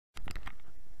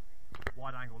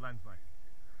wide angle lens, mate.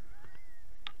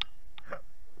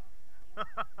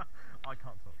 I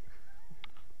can't talk.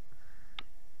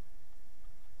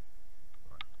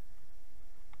 Right.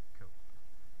 Cool.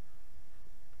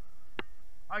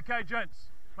 Okay,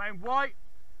 gents, playing white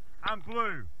and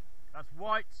blue. That's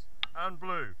white and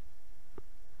blue.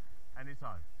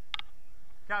 Anytime.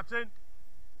 Captain.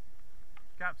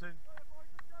 Captain.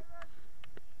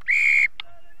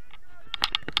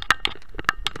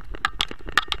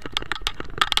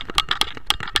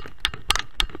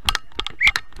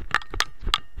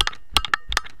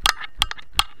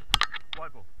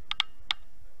 White ball.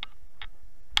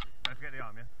 Don't forget the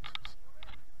arm, yeah?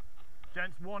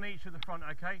 Gents, one each at the front,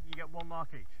 okay? You get one mark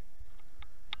each.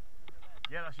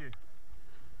 Yeah, that's you.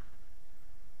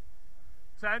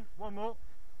 10, one more.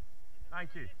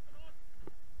 Thank you.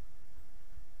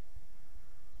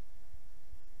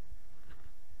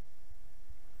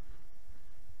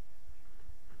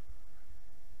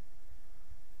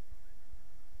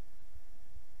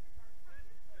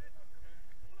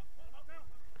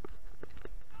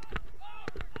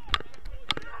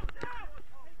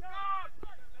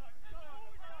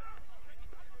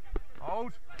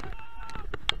 Hold.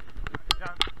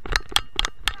 Down.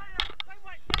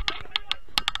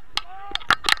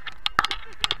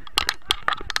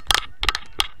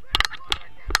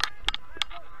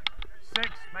 6,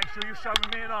 make sure you're showing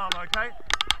me an arm, okay?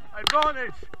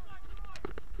 Advantage.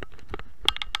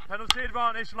 Penalty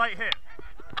advantage, late hit.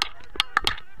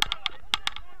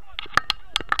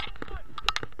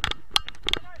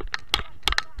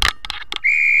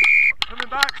 Coming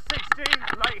back, 16,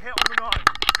 late hit on the 9.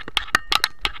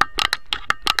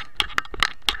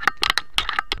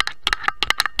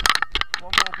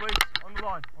 One more, please, on the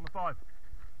line, on the 5.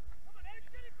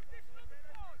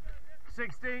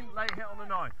 16, late hit on the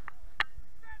 9.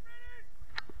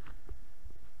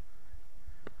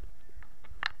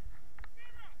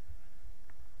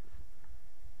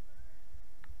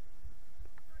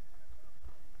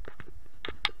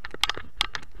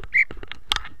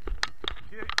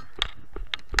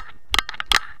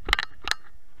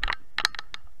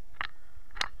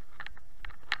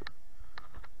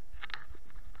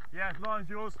 Yeah, line's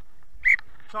yours.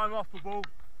 Time off the ball.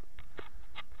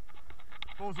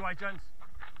 Ball's away, gents.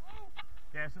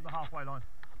 Yeah, it's at the halfway line.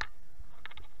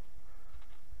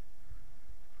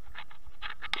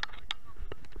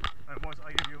 Boys,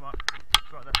 I'll give you a mark.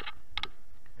 It's right there.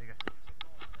 There you go.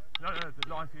 No, the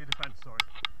line for your defence, sorry.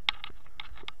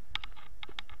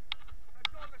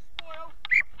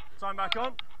 Time back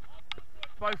on.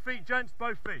 Both feet, gents,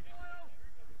 both feet.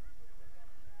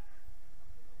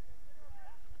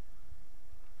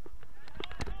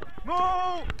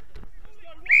 Maul!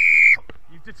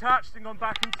 You've detached and gone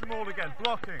back into the maul again,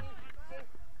 blocking.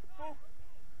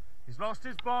 He's lost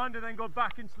his bind and then gone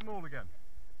back into the maul again.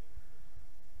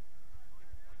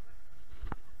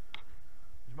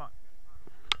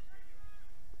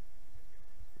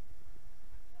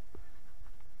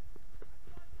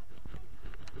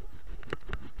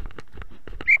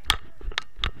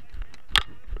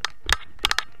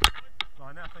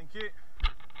 Line now, thank you.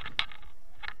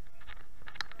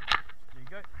 There you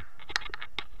go.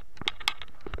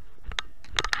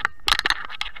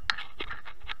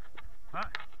 Huh?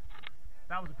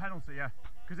 That was a penalty, yeah,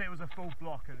 because it was a full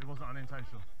block and it wasn't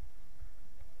unintentional.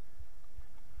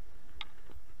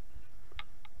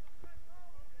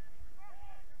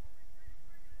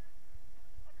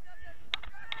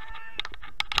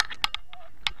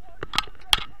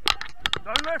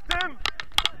 Don't lift him!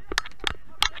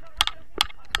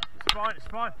 It's fine, it's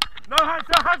fine. No hands,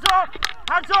 no hands off!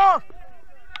 Hands off!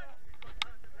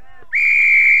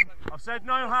 I've said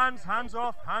no hands, hands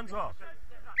off, hands off.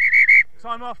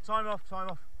 Time off, time off, time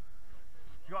off.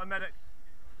 You got a medic.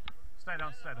 Stay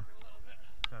down, stay down.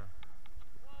 Stay down.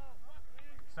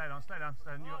 Stay down, stay down,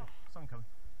 stay down. You got someone coming.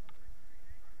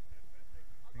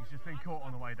 He's just been caught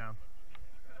on the way down.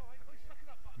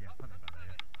 Yeah, put it back there,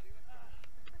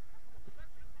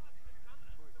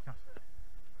 yeah.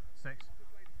 6.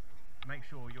 Make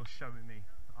sure you're showing me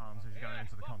arms as you're going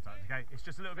into the contact, okay? It's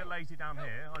just a little bit lazy down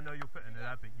here. I know you're putting it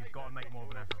there, but you've got to make more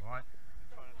of an effort, alright?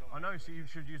 I know, so you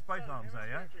should use both arms there,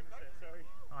 yeah?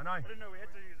 I know. I didn't know we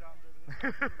had to use arms.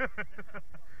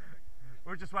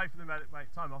 We'll just wait for the medic, mate.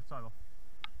 Time off, time off.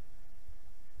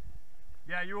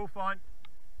 Yeah, you're all fine.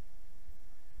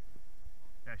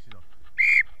 Yeah, she's off.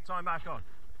 Time back on.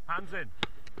 Hands in.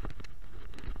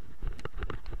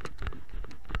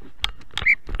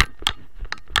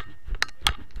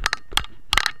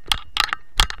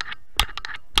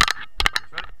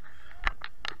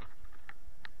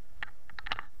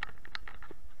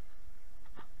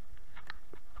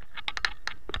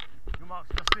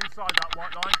 inside that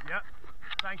white line. Yep.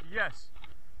 Thank you. Yes.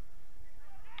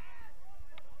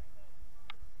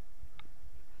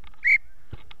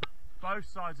 Both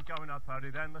sides are going up early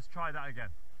then. Let's try that again.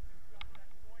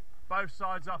 Both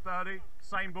sides up early.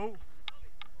 Same ball.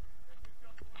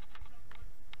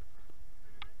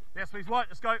 Yes, please, white.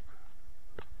 Let's go.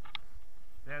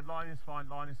 Yeah, line is fine.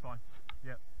 Line is fine.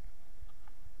 Yep.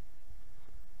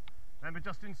 Remember,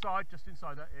 just inside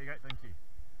that. Here you go. Thank you.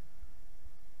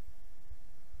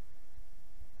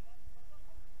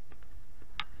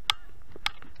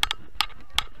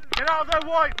 Get out of there,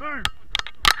 white. Move.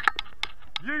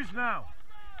 Use now.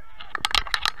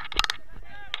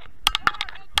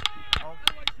 Oh,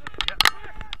 yep.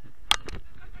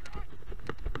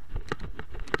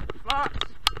 Flat.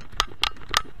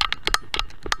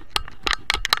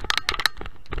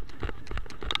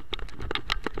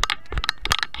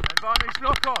 Advantage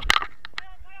knock on.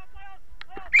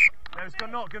 There's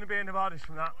not going to be an advantage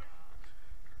from that.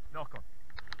 Knock on.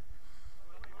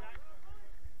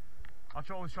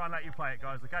 I'll always try and let you play it,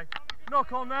 guys, okay?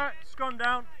 Knock on there, scrum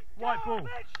down, white ball.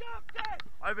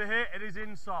 Over here, it is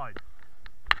inside.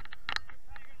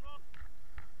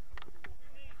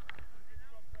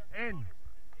 In.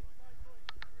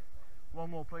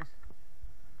 One more, please.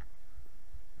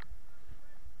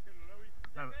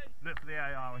 No, look for the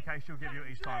AR, okay? She'll give you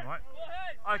it each time, right?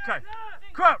 Okay.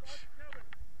 Crouch.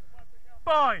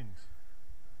 Bind.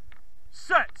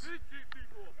 Set.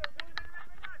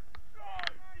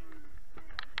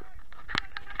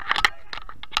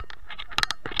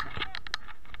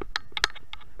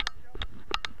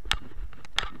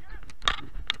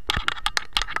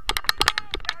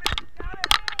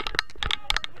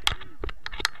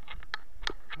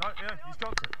 No, yeah, he's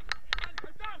dropped it.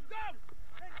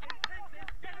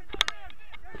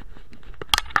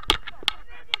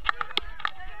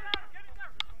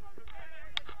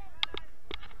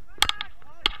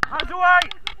 Hands away!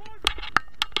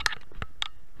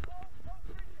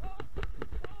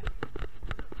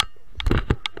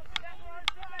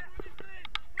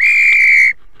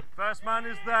 First man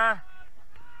is there.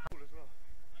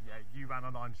 Yeah, you ran a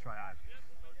line straight out.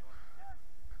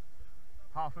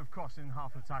 Half of crossing,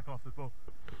 half of tackle off the ball.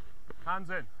 Hands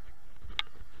in.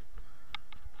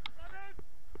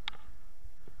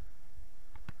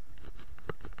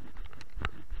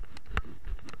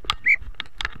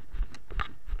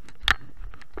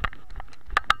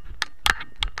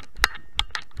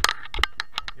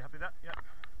 You happy with that? Yep.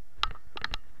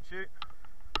 Shoot.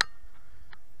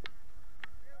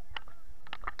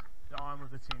 The arm of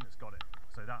the team that's got it.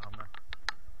 So that arm there.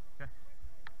 Okay.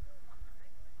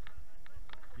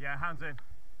 Yeah, hands in.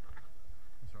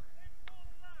 That's right.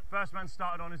 First man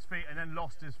started on his feet and then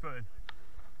lost his footing.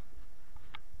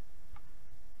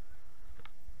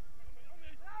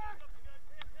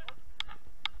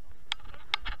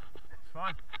 It's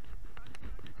fine.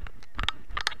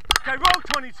 Okay, roll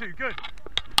 22, good.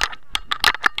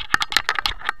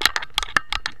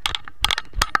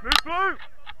 Move blue.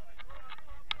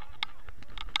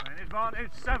 An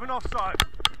advantage, 7 offside.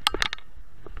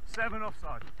 7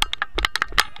 offside.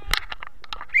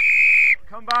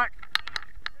 Come back.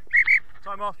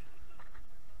 Time off.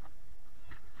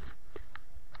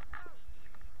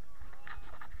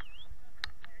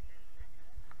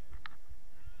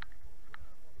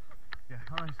 Yeah,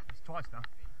 nice. It's twice now.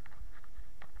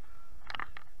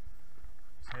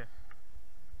 It's here.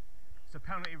 It's a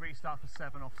penalty restart for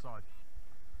 7 offside.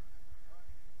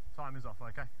 Time is off,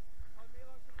 okay?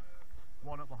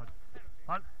 1 up behind.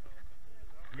 Hunt.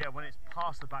 Yeah, when it's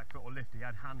past the back foot or lift, he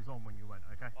had hands on when you went,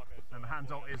 okay? And the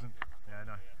hands on isn't. Yeah,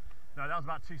 no. No, that was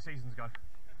about 2 seasons ago.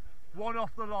 1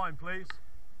 off the line, please.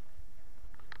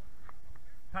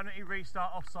 Penalty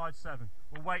restart, offside 7.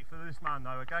 We'll wait for this man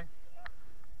though, okay?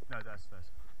 No, there's.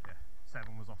 Yeah,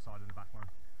 7 was offside in the back line.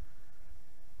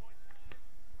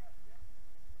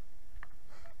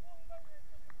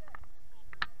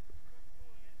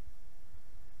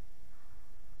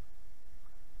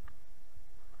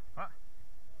 Huh?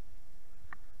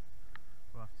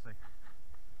 We'll have to see.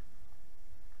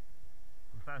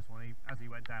 The first one, as he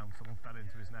went down, someone fell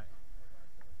into his neck.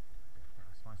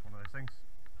 That's nice, one of those things.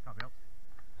 Can't be helped.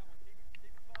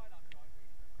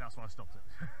 That's why I stopped it.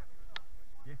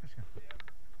 Yeah, push again.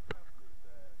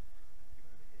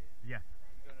 Yeah.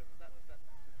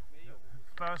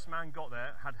 First man got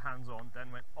there, had hands on,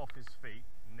 then went off his feet,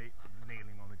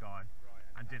 kneeling on the guy,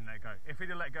 and didn't let go. If he'd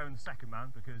have let go in the second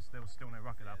man, because there was still no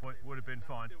ruck at that point, would have been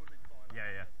fine.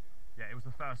 Yeah. Yeah, it was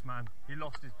the first man. He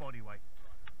lost his body weight.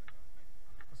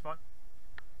 That's fine.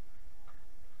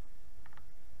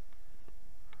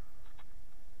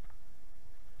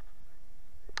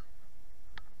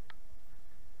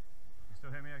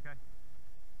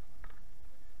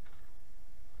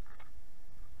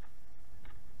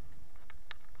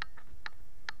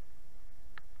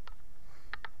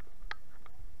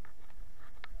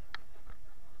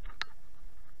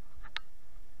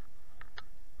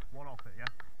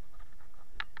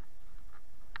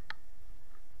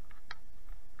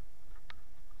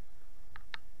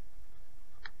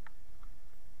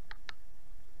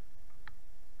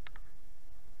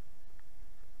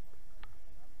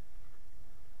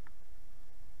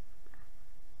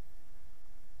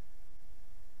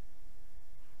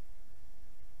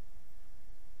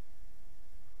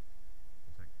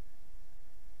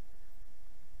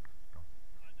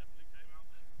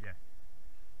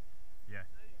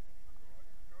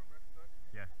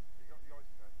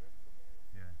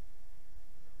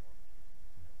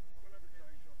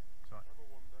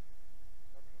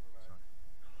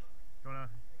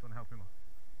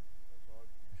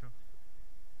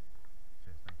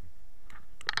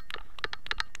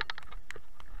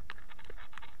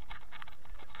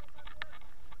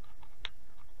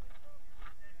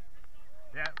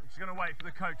 wait for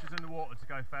the coaches in the water to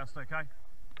go first, okay?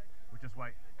 We'll just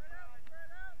wait.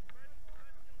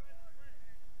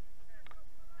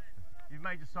 You've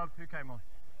made your sub. Who came on?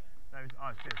 There is.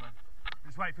 Oh, cheers, man.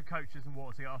 Just wait for coaches and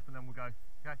water to get off, and then we'll go.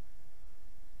 Okay.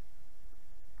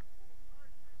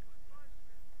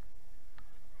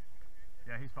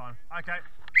 Yeah, he's fine. Okay.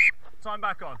 Time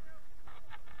back on.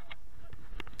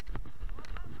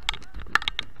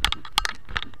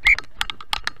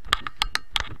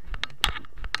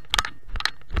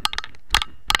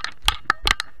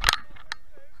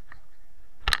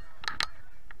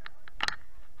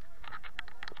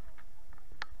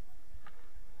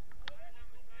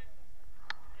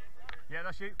 Yeah,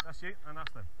 that's you, and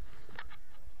that's them.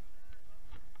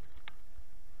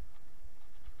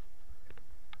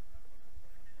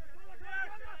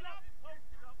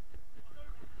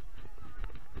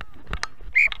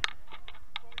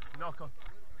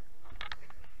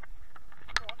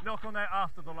 Knock on there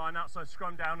after the line out, so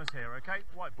scrum down is here, okay?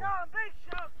 White ball.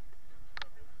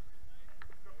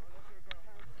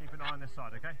 Keep an eye on this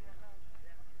side, okay?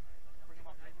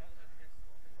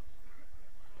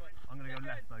 I'm going to go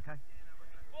left, okay?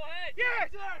 Yes!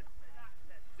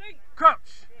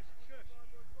 Crouch!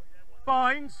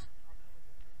 Binds!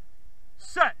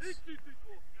 Sets!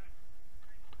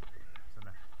 So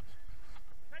left.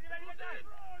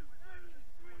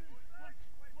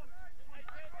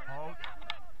 Hold.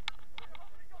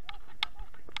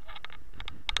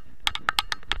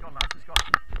 Gone, lads, it's gone.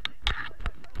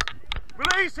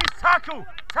 Release! It's tackle!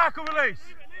 Tackle, release!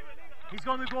 He's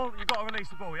gone the ball, you've got to release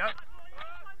the ball, yeah?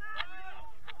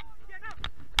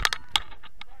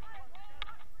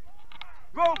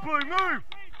 Roll, Blue, move!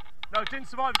 No, didn't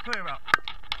survive the clear out.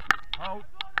 Hold.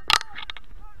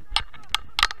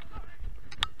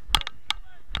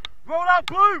 Roll out,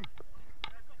 Blue!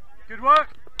 Good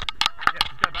work. Yeah,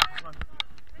 just go back this one.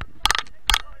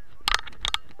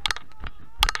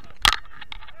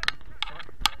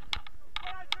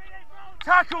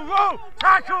 Tackle, roll!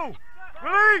 Tackle!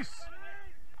 Release!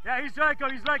 Yeah, he's let go,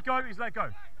 he's let go, he's let go.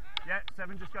 Yeah,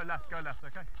 7, just go left,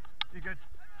 okay? You good?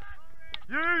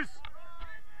 Use!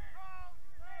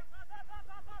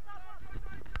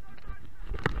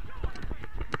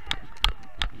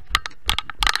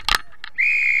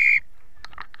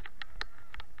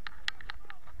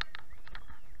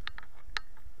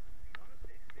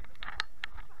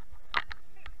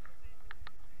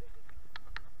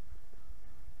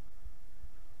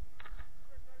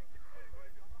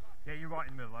 Yeah, you're right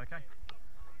in the middle, okay?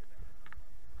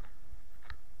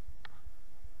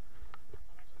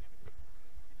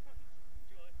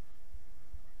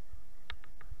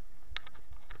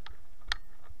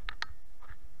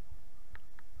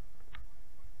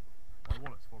 My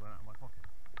wallet's fallen out of my pocket.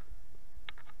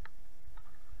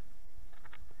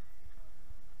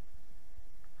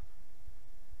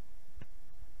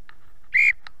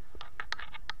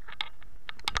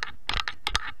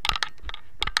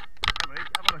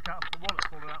 Have a look out, the wallet's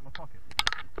fallen out of my pocket.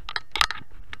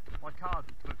 My card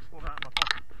book's fallen out of my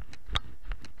pocket.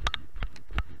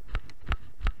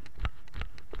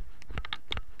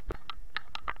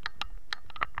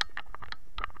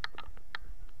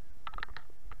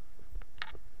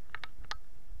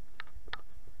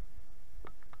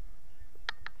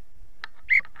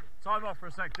 Time off for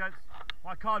a sec, gents.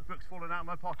 My card book's fallen out of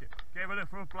my pocket. Gave a look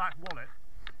for a black wallet.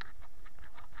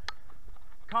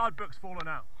 Card book's fallen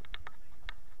out.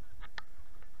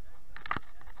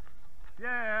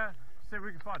 Yeah, see if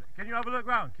we can find it. Can you have a look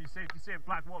round? Can you see if you see a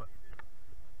black wallet?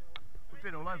 We've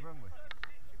been all over, haven't we?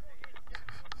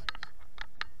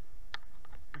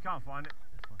 We can't find it.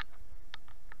 It's fine.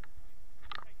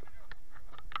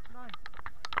 No,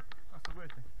 that's the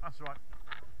weird thing. That's right.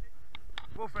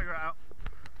 We'll figure it out.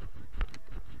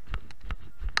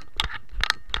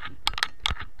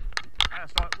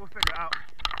 That's right, we'll figure it out.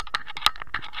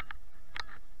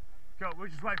 Cool, we'll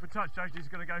just wait for touch. Joji's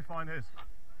going to go find his.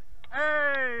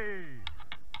 Hey!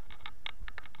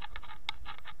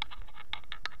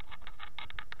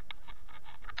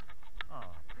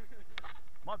 Oh.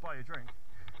 Might buy you a drink.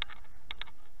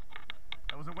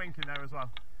 There was a wink in there as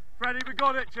well. Freddie, we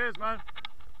got it. Cheers, man.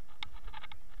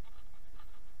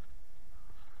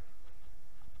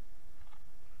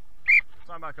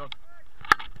 Time back on.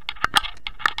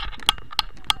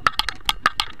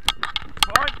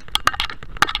 Fine.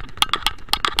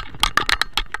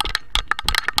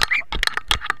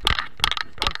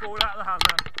 Forward out of the hand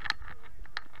now.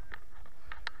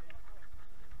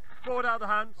 Forward out of the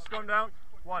hand, scrum down,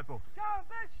 wide ball. Go,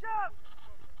 Bishop!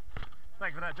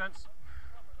 Thank you for that, gents.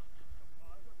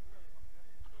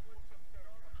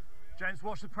 Gents,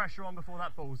 watch the pressure on before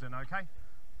that ball's in, okay?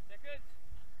 Seconds.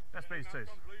 Yes, please, twos.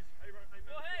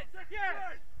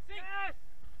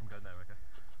 I'm going there, okay.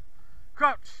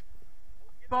 Crouch,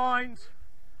 bind,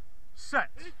 set.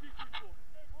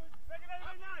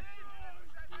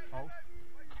 Hold.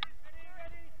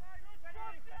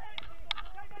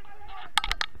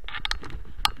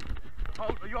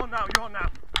 Hold, you're on now, you're on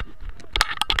now.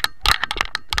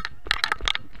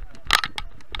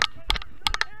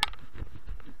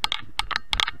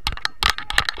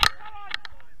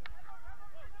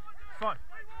 Fine.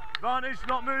 Advantage,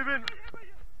 not moving.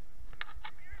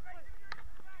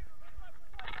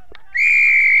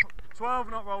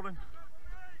 12, not rolling.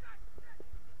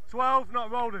 12,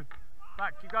 not rolling.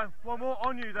 Back, keep going. One more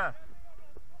on you there.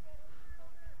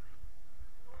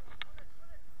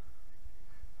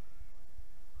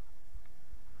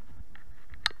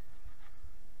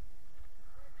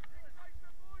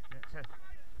 Yeah, 10.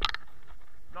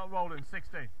 Not rolling,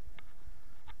 16.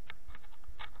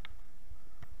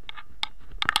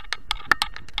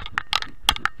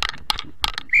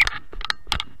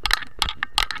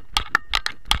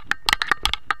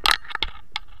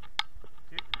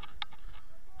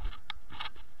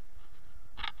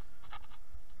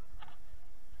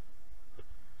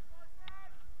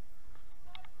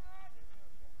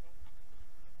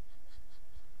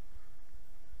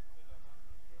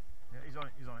 He's on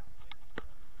it, he's on it.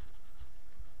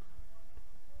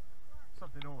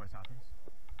 Something always happens.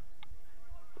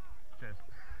 Cheers.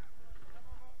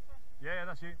 Yeah,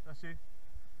 that's you, that's you.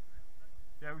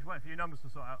 Yeah, we're just waiting for your numbers to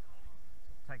sort out.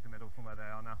 Take the middle from where they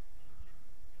are now.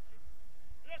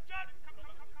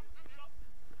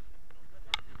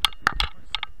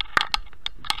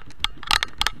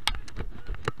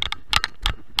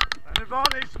 An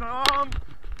advantage, no arm.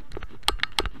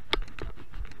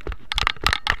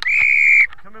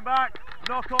 Coming back,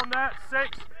 knock on there,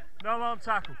 6, no arm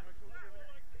tackle.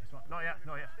 Not yet,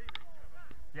 not yet.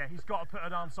 Yeah, he's got to put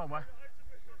an arm somewhere.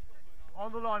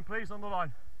 On the line, please, on the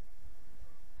line.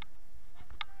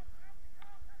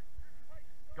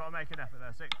 Got to make an effort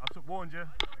there, 6. I've warned you.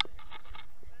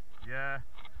 Yeah.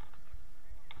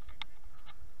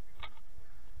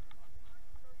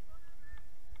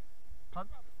 Hunt.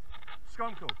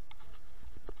 Scrum call.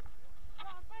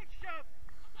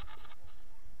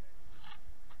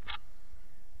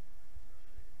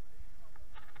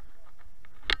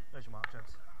 There's your mark,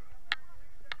 gents.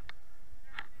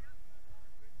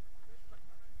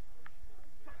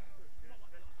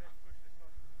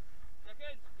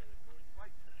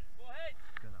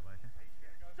 Going that way, okay?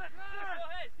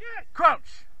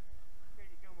 Crouch.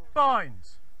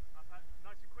 Binds.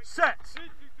 Set.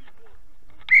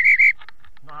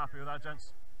 Not happy with that,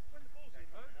 gents.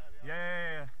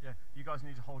 Yeah. You guys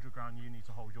need to hold your ground. You need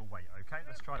to hold your weight, okay?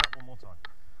 Let's try that one more time.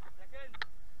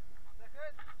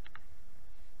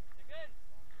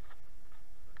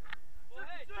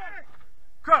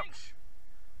 Crouch.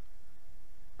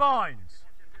 Binds.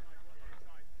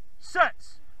 Set.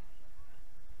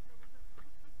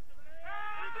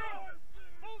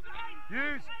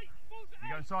 Use.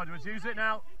 You're going sideways. Use it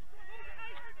now.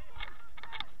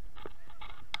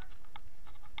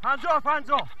 Hands off, hands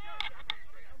off.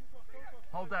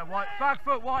 Hold there, White. Back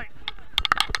foot, White.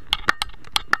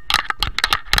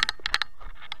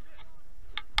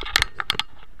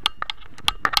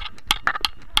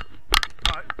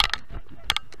 Right.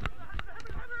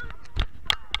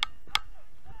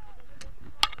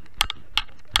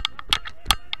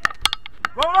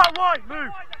 Roll up, White.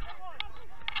 Move.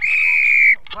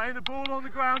 Playing the ball on the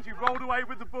ground, you rolled away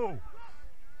with the ball.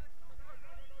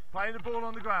 Playing the ball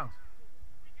on the ground.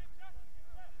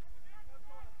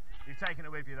 You've taken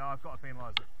it with you though, I've got to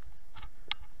penalise it.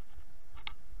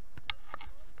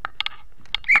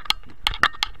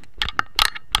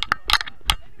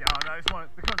 Yeah, I know, it's one,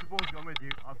 because the ball's gone with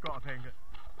you, I've got to ping it.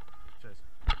 Cheers.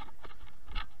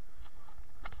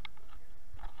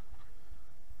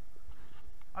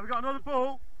 Have we got another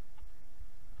ball?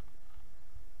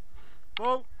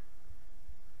 Ball.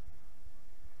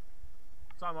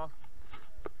 Time off.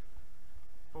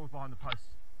 Ball's behind the post.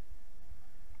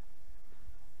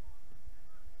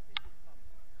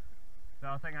 No,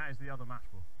 I think that is the other match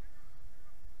ball.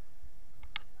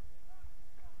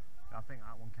 Yeah, I think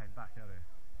that one came back earlier.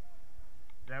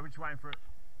 Yeah, we're just waiting for it.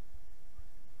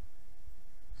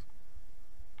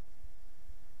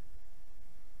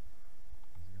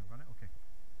 Is he going to run it or kick it?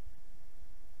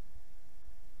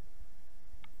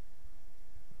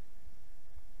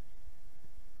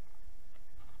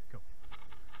 Cool.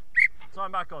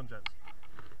 Time back on, gents.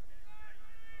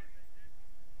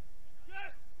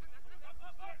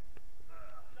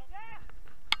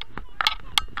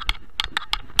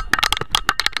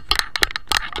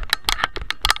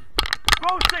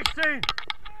 Roll 6,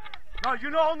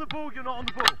 you're not on the ball, you're not on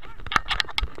the ball.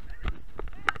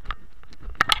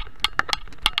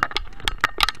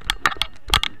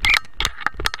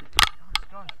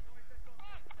 Guys.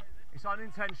 It's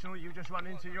unintentional, you just run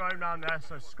into your own man there,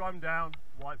 so scrum down,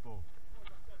 white ball.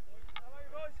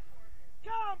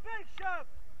 Come, big shove!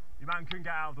 Your man couldn't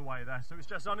get out of the way there, so it's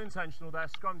just unintentional there,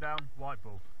 scrum down, white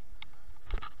ball.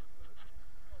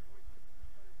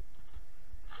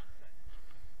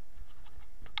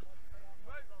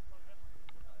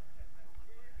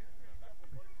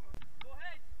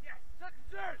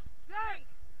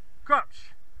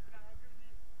 Crouch,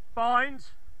 bind,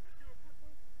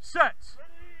 set.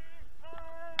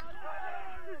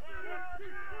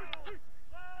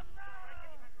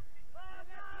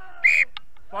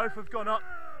 Both have gone up.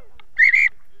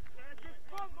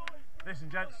 Listen,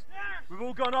 gents, we've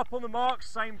all gone up on the mark,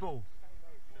 same ball.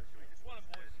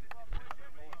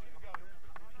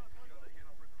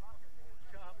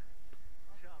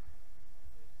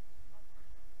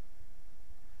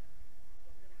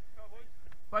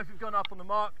 Both have gone up on the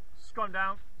mark, scrum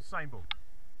down, same ball.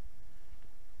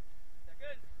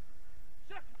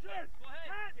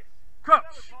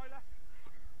 Crouch,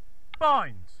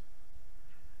 bind,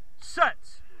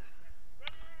 set.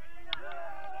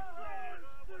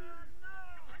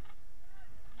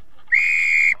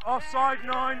 Offside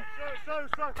 9.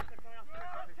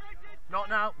 Not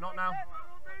now, not now.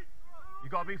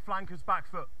 You've got to be flankers back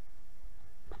foot.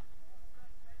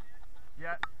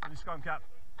 Yeah, and your scrum cap.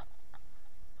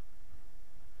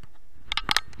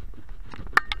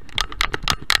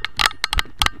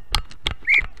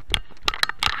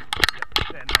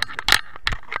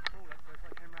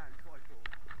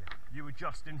 You were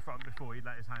just in front before he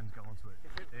let his hands go onto it.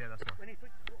 Yeah, that's right. When he put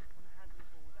his foot on the hand of the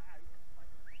ball, was that out?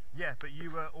 Yeah, but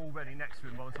you were already next to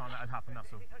him by the time that had happened,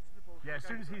 that's all. Yeah, as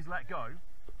soon as he's let go,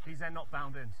 he's then not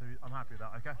bound in, so I'm happy with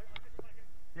that, okay?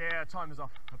 Yeah, time is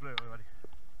off. I blew it already.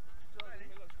 What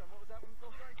was that one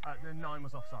for? The 9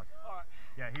 was offside. Alright.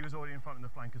 Yeah, he was already in front of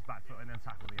the flanker's back foot and then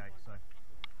tackled the 8, so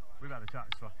we've had a chat,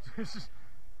 it's fine.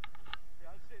 Yeah,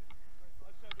 I just heard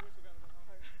the whistle going on.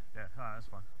 Yeah, alright,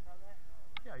 that's fine.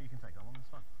 Yeah, you can take that one, that's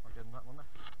fine. I'll give him that one there.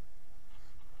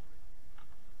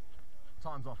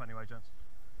 Time's off anyway, gents.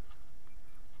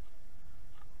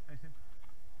 Anything?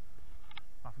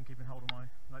 Apart from keeping hold of my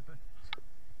notebook?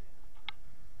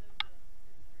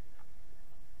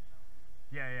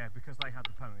 Yeah, because they had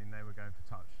the penalty and they were going for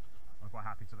touch. I'm quite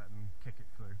happy to let them kick it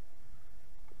through.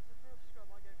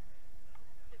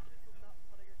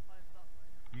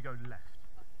 You go left.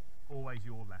 Always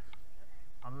your left.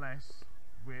 Unless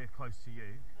we're close to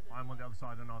you, I'm on the other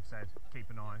side and I've said keep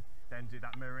an eye, then do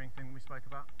that mirroring thing we spoke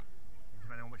about,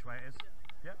 depending on which way it is.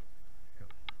 Yep, cool.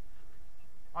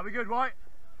 Are we good, right?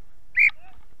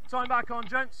 Time back on,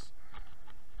 gents.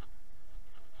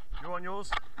 You're on yours,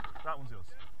 that one's yours.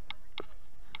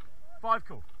 5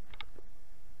 cool.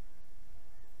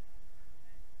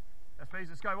 Yes please,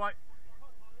 let's go, White.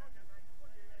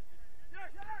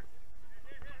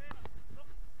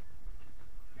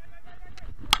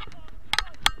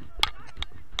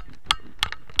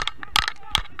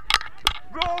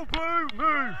 Roll, Blue,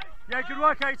 move. Yeah, good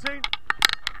work, 18.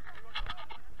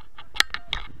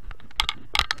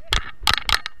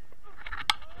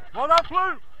 Well done,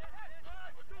 Blue.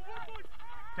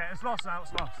 Okay, it's lost now,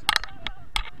 it's lost.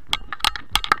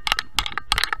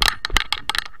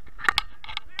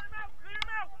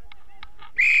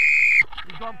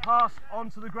 You've gone past,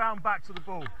 onto the ground, back to the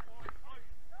ball.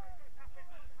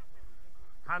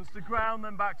 Hands to ground,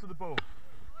 then back to the ball.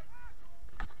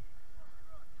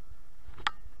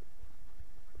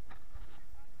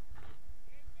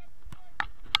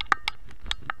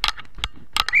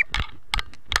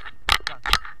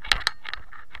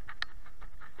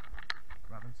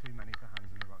 Too many for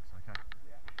hands in the rucks, okay?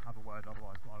 Yeah. Have a word,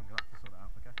 otherwise I'm going to have to sort it out,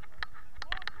 okay?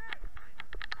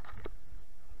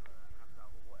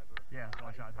 Yeah, so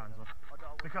I shouted hands off.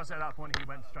 Because at that point he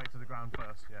went straight to the ground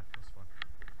first, yeah, that's fine.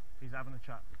 He's having a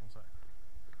chat, one sec.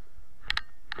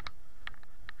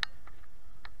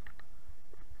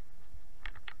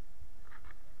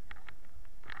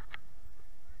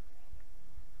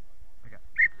 Okay,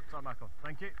 time back on,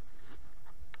 thank you.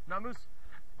 Numbers?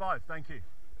 5, thank you.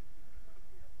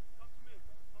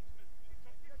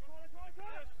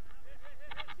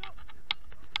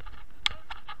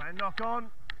 And knock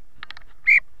on.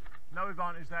 No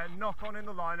advantage there. Knock on in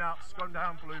the line out. Scrum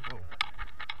down, blue ball.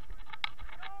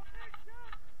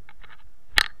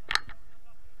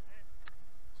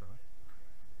 Sorry.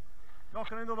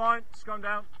 Knock on in the line. Scrum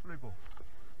down, blue ball.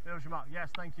 There's your mark. Yes,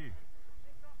 thank you.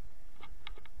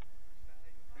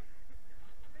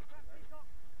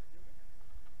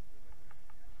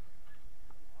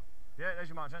 Yeah, there's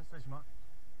your mark, gents. There's your mark.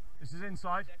 This is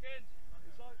inside.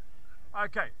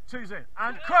 Okay, 2's in.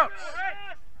 And crouch.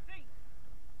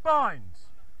 Binds.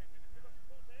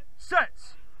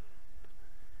 Sets.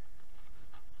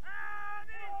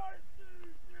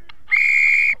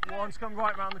 One's come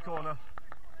right round the corner.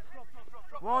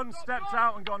 One stepped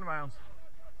out and gone round.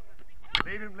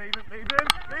 Leave him, leave him, leave him,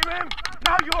 leave him.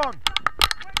 Now you're on.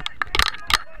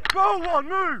 Roll one,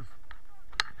 move.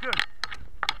 Good.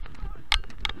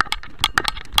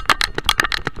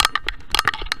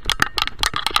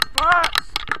 Flat.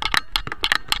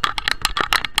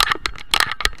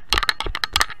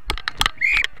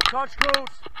 Touch calls.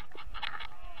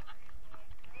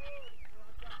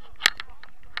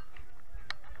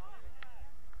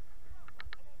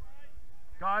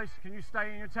 Guys, can you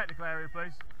stay in your technical area,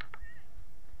 please?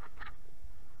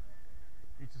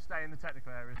 Need to stay in the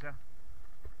technical areas, yeah?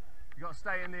 You've got to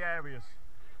stay in the areas.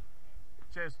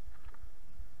 Cheers.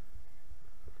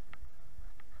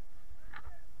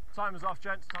 Timer's off,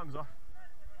 gents. Timer's off.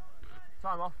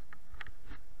 Time off.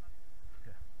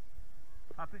 Yeah.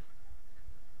 Happy?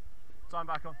 Time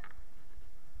back on.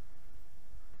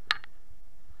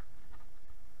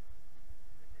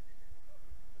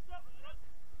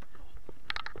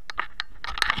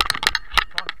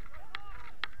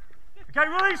 Okay,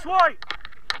 release White.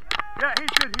 Yeah, he's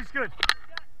good, he's good.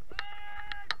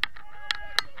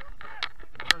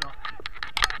 No, not.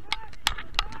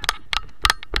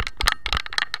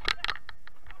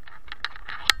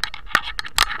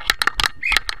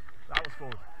 That was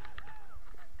forward.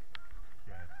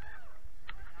 Yeah.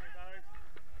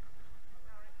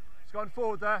 It's gone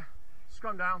forward there.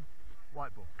 Scrum down.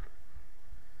 White ball.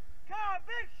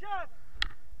 Conviction!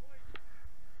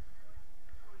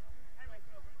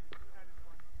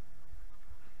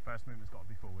 First movement's got to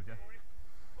be forward, yeah?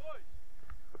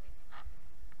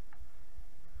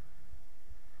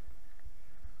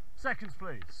 Seconds,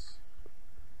 please.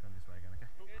 Come this way again, okay?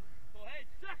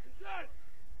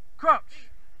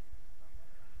 Crouch.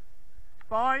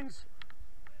 Binds.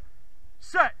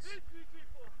 Sets.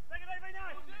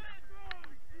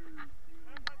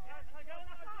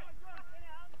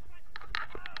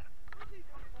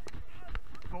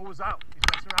 Ball was out. He's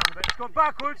messing around with it. It's gone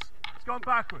backwards. It's gone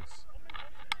backwards.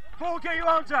 Four, get your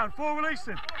arm down. Four,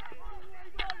 releasing.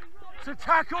 It's a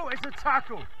tackle. It's a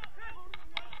tackle.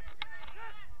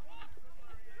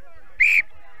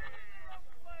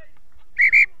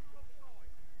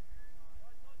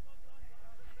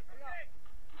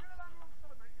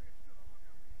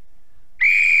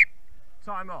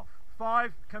 Time off.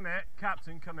 5, come here.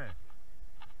 Captain, come here.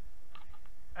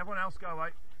 Everyone else go away.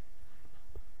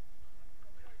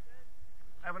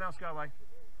 Everyone else go away.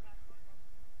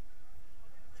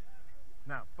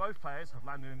 Now, both players have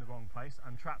landed in the wrong place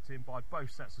and trapped in by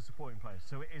both sets of supporting players,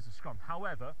 so it is a scrum.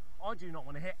 However, I do not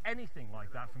want to hear anything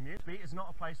like that from you. It is not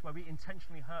a place where we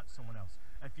intentionally hurt someone else.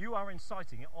 If you are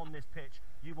inciting it on this pitch,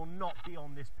 you will not be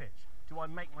on this pitch. Do I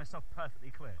make myself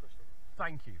perfectly clear?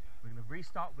 Thank you. We're going to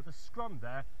restart with a scrum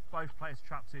there. Both players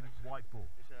trapped in, white ball.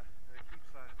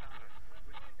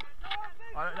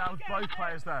 That was both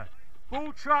players there.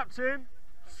 Ball trapped in,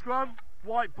 scrum,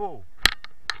 white ball.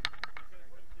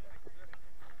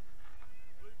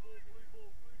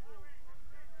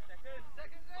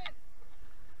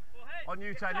 On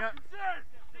you, Tanya.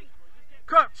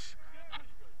 Crutch.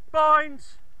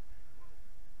 Binds.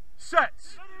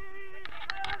 Sets.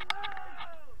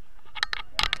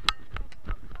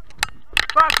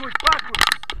 Backwards, backwards.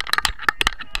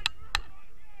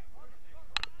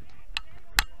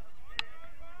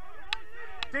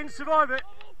 Didn't survive it.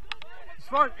 It's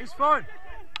fine, it's fine.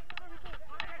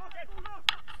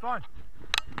 It's fine.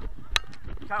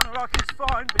 Counter ruck is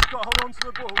fine, but you've got to hold on to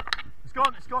the ball. It's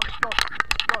gone, it's gone, it's gone,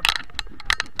 it's gone.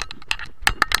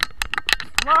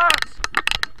 Flat!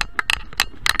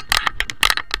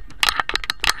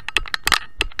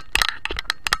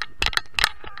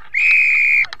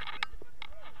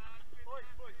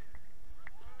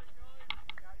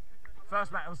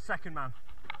 First man, it was second man.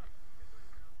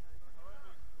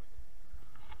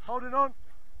 Holding on.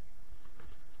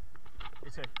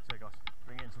 It's here, guys.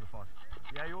 Bring it into the 5.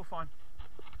 Yeah, you're all fine.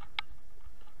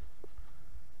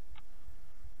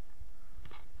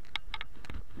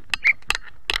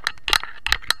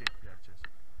 Yeah, cheers.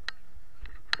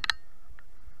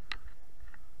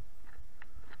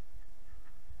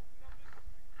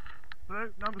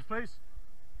 Blue, numbers please.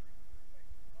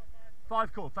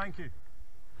 5 call, thank you.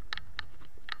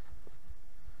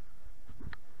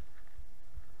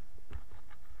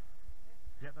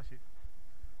 Yeah, that's you.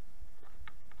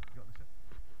 You got this,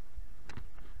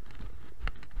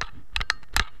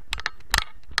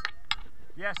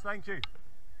 yeah? Yes, thank you.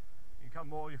 come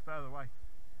more, you're further away.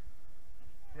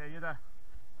 Yeah, you're there.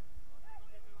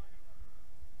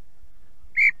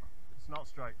 It's not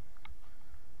straight.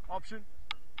 Option,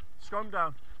 scrum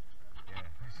down.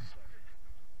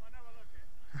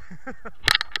 Yeah.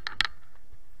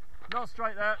 Not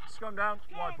straight there, scrum down,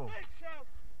 wide ball.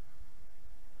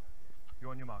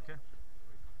 You're on your mark, yeah?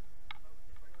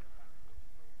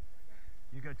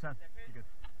 You good, 10. You good.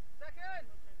 Second.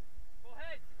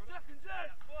 Forehead. Second,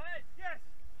 forehead. Yes.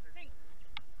 Think.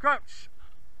 Crouch.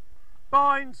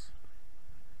 Binds.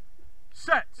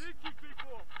 Set.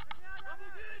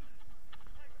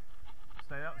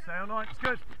 Stay up, stay on line, it's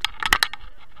good.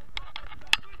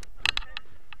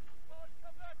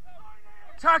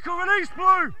 Tackle, release,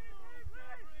 blue.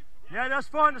 Yeah, that's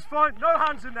fine, that's fine. No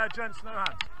hands in there, gents, no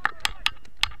hands.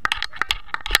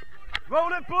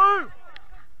 Roll it, blue.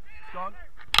 It's gone.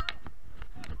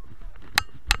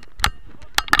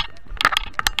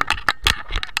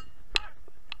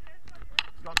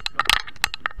 It's gone, it's gone.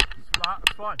 It's flat,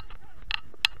 it's fine.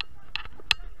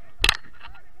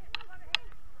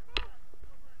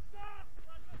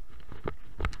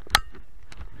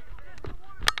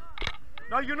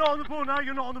 No, you're not on the ball now,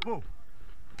 you're not on the ball.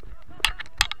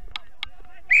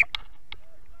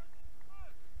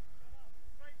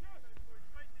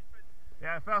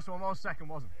 Yeah, first one was, second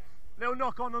wasn't. Little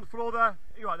knock on the floor there.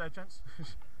 You right there, gents?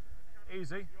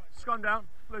 Easy. Scrum down,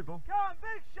 blue ball. Come,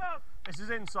 big shot. This is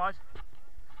inside.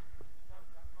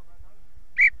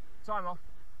 Time off.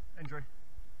 Injury.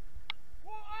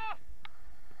 Water!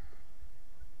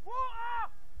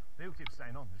 Water! People keep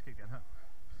staying on, just keep getting hurt.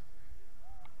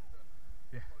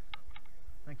 Yeah.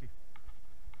 Thank you.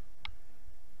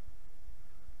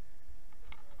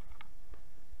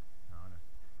 No, I know.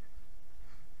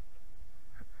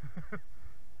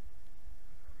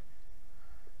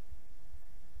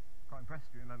 Quite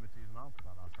impressed you remember to use an arm for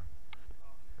that last time.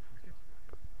 It's good.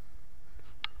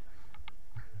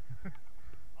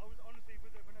 I was honestly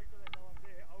with it when I got it, no one's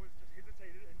here. I was just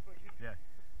hesitating and fucking. Yeah.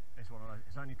 It's one of those.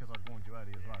 It's only because I'd warned you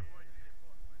early as well.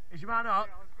 Is your man up?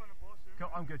 Yeah, I was going to boss him.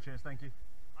 Cool, I'm good, cheers, thank you.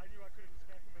 I knew I couldn't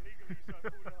smack him illegally, so I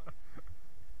pulled out.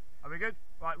 Are we good?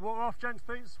 Right, water off, gents,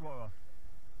 please. Water off.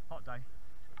 Hot day.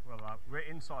 Well, we're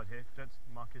inside here, gents.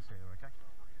 Mark is here, okay?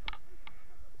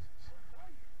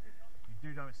 You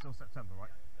do know it's still September,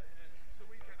 right? It's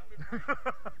the weekend. I'm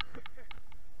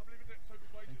living it so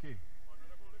good wages. Thank you.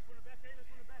 Let's run it back, eh? Let's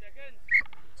run it back. Second.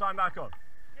 Time back on.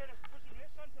 Yeah, let's push him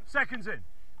here, son. Seconds in.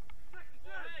 Second,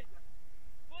 forehead.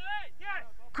 Forehead.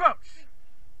 Yes. Crouch.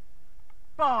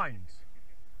 Binds.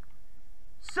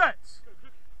 Set.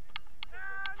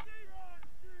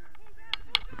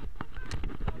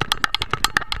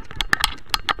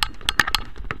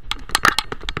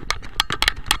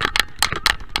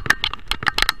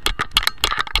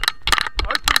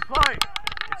 Open play.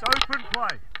 It's open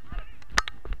play.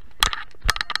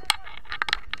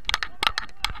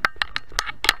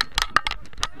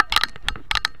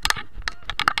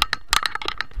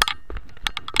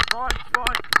 Fine,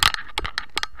 fine.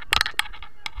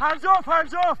 Hands off,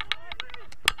 hands off.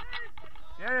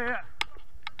 Yeah.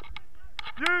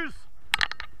 Use.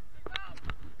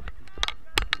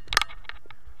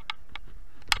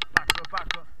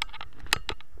 Back foot.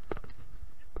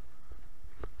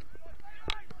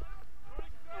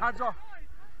 Hands off.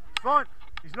 Fine.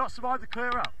 He's not survived the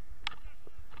clear out.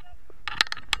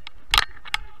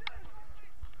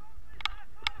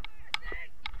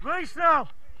 Release now.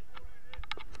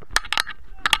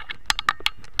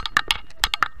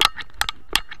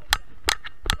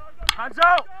 Hands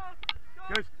out.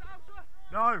 Good.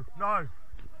 No.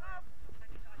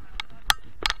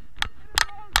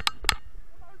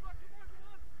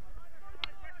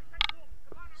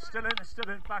 Still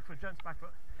in. Back foot, gents, back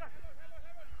foot.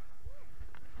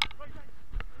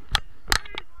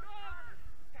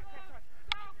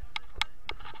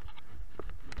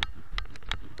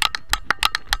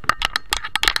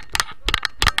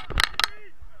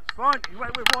 It's fine, he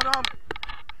went with one arm.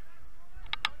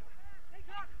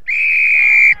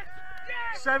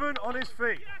 7 on his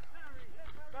feet.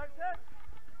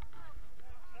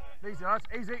 Easy, lads.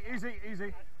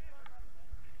 Easy.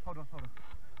 Hold on.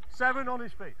 7 on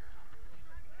his feet.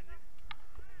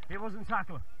 He wasn't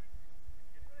tackler.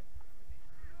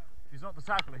 If he's not the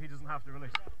tackler, he doesn't have to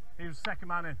release. He was second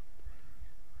man in.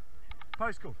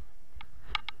 Post call.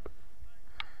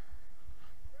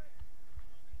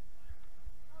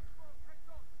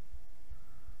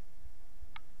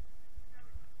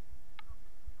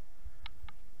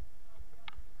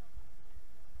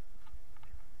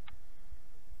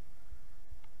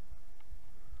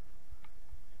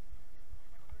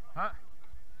 Huh?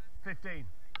 15.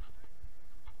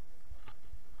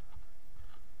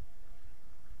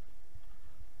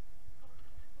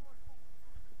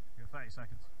 8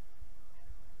 seconds.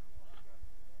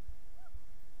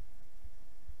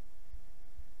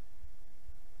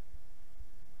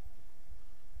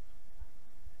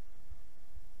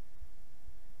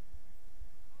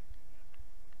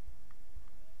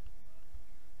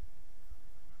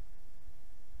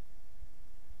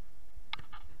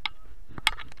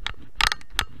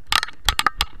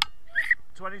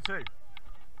 $22,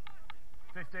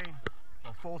 $15,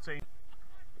 or $14.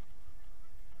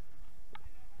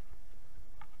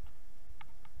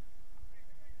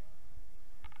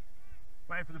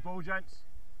 Waiting for the ball, gents.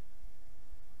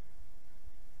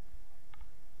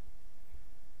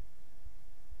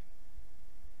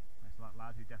 That's that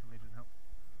lad who definitely didn't help.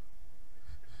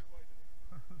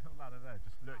 Little lad over there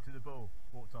just looked at the ball,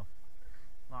 walked off.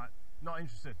 Right, not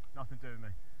interested, nothing to do with me.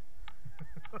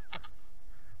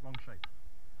 Wrong shape.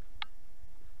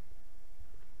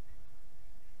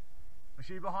 Is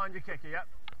she behind your kicker? Yep.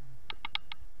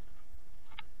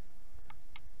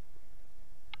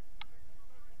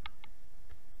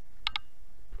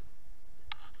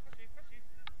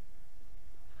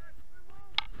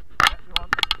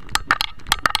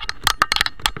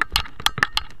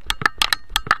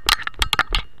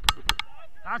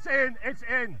 That's in, it's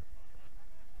in.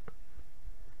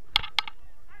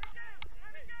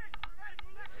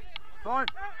 Fine.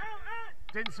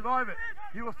 Didn't survive it.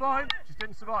 You were fine, just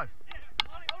didn't survive.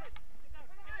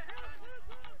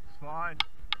 It's fine.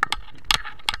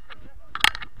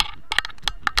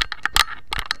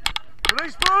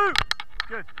 Release through.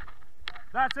 Good.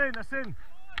 That's in, that's in.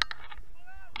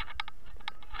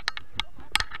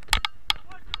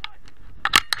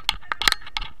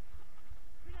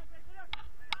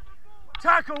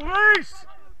 Tackle, release!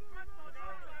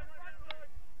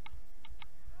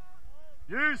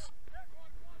 Use!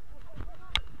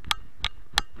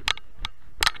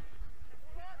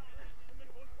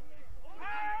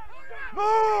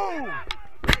 Move!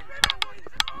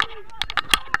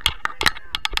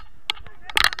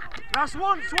 That's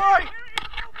one swipe!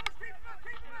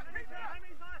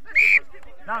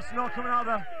 That's not coming out of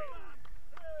there.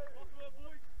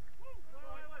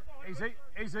 Easy,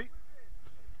 easy.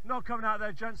 Not coming out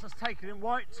there, gents. That's taken in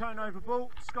white. Turnover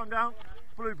ball. It's gone down.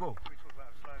 Blue ball.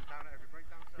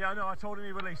 Yeah, I know. I told him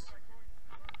he released.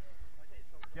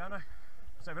 Yeah, I know.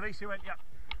 So release. He went. Yep.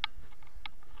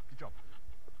 Good job.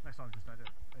 Next time, just don't do it.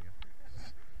 There you go.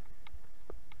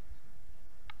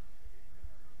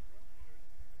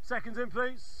 Seconds in,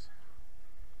 please.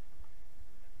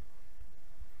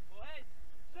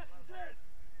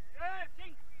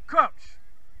 Crouch.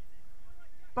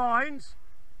 Binds.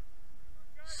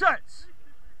 Sets.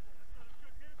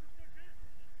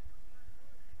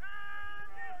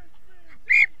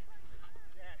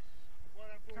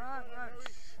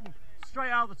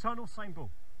 Straight out of the tunnel, same ball.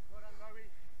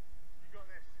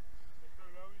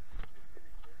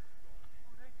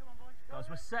 Guys,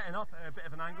 we're setting up at a bit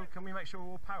of an angle. Can we make sure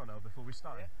we're all parallel before we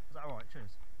start? Is that alright?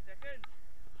 Cheers. Second.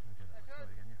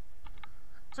 Again, yeah.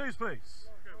 Twos, please.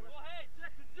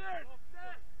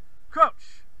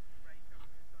 Crouch.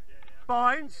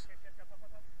 Binds.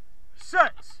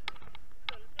 Sets.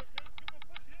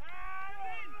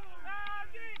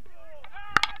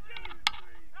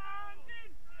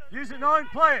 Use it 9,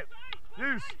 play it.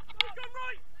 Use.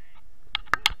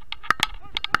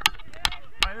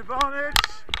 Main advantage.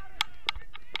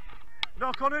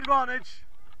 Knock on advantage.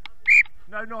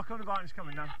 No knock on advantage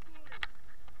coming now.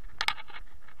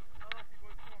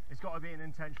 It's got to be an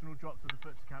intentional drop to the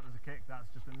foot to count as a kick. That's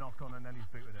just a knock on and then he's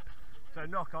booted it. So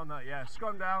knock on that, yeah.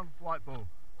 Scrum down, white ball.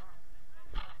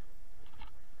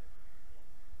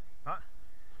 Huh?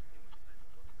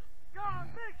 Go on,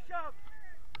 big shove!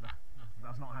 No,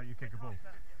 that's not how you kick a ball.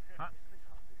 Huh?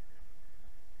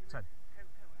 10.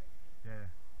 Yeah.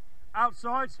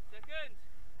 Outside. Second.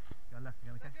 Go left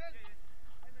again, okay?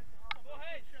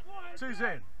 Forehead. Two's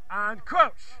in. And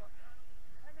crouch.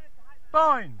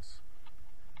 Binds.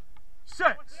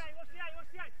 Sets. What's the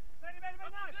eight?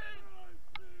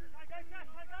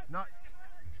 No.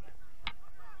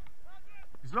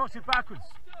 He's locked it backwards.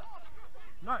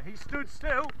 No, he stood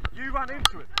still. You ran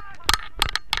into it.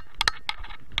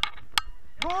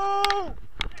 Ball!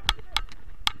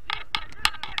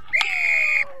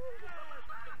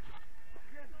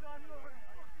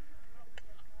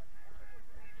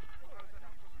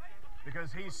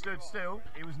 Because he stood still,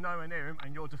 he was nowhere near him,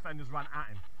 and your defenders ran at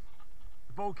him.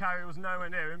 The ball carrier was nowhere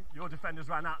near him, your defenders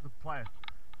ran at the player.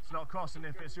 It's not crossing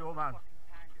if it's your man.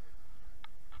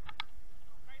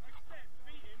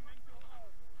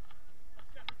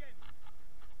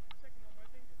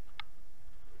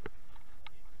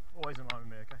 Always in line with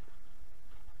me, okay?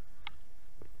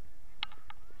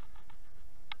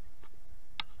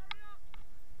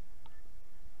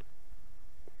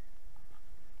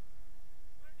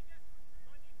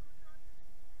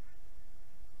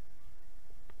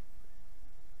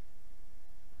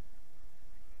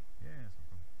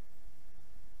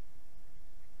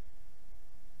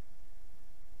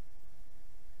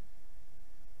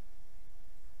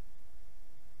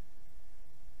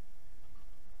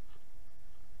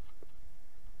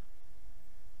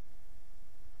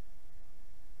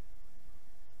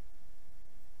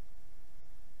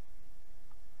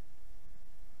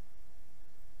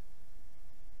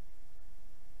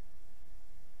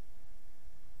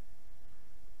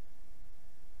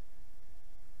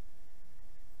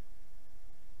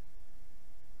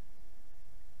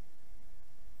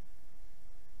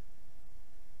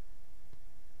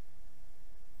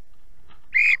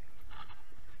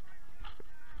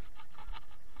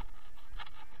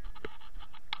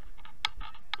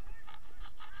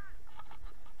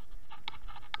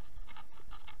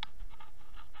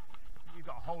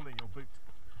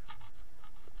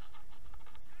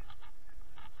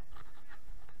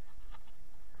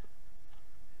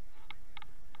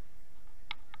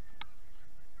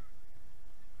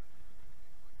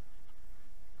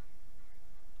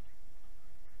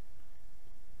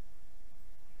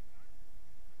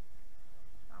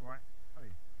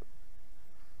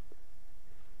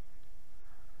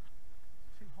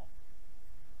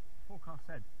 I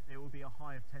said, it will be a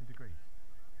high of 10 degrees.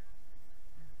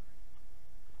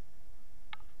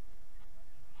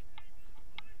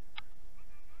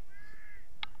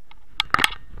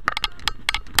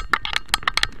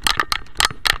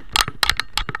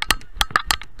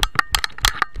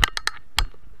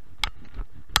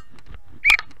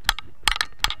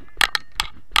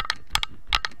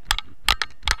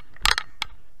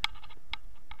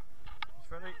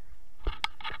 Ready?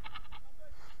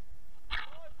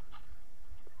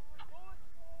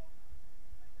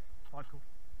 Michael.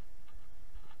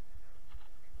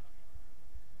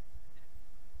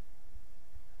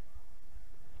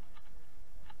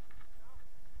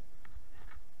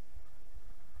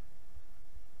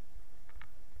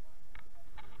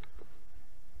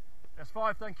 That's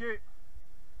 5, thank you.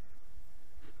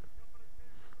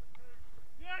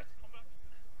 Yes!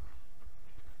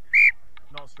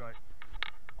 Not straight.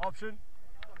 Option.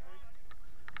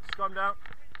 Scrum down.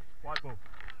 White ball.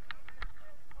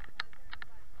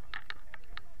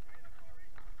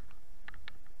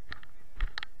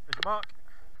 There's your mark.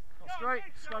 Not straight.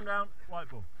 Scrum down. White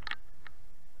ball.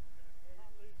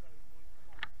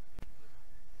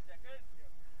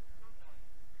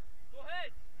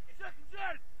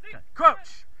 Okay.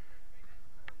 Crouch.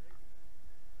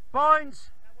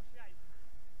 Binds.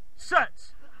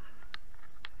 Set.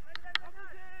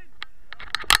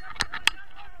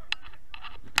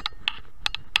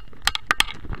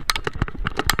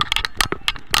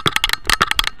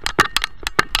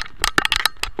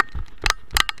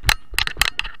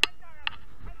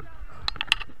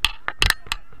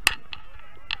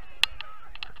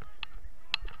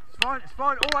 It's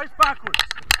fine, always backwards.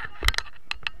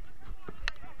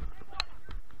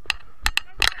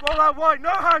 Roll that wide, no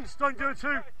hands, don't do it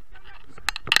too.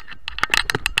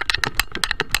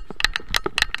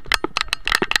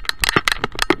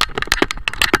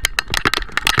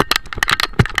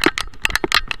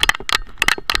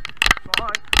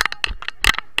 Fine.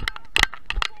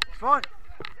 It's fine.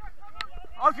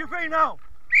 Off your feet now.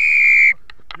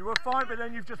 You were fine, but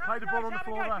then you've just played the ball on the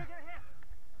floor there.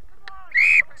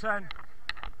 10.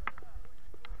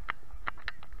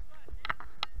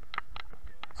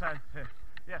 10, here.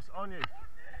 Yes, on you.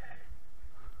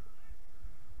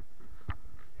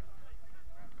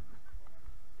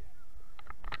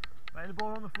 Lay the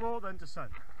ball on the floor, then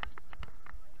descent.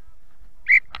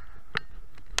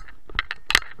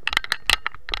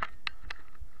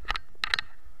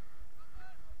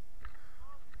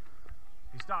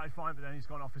 He started fine, but then he's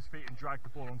gone off his feet and dragged the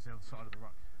ball onto the other side of the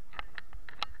ruck.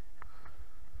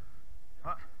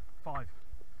 5.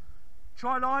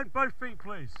 Try line, both feet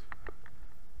please.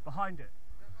 Behind it.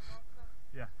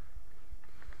 Yeah.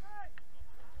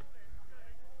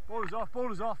 Ball is off,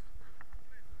 ball is off.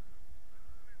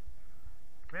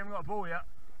 We haven't got a ball yet.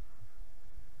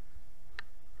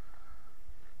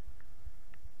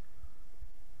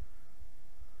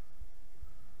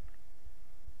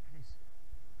 It is.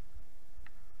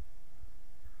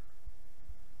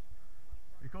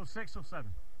 You call 6 or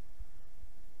 7?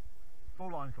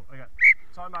 Full line call. Okay.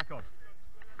 Time back on.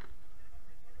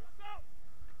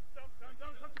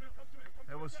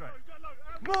 It was straight.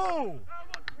 Move!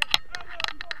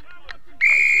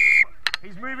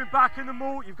 He's moving back in the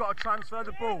maul. You've got to transfer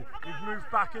the ball. You've moved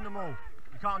back in the maul.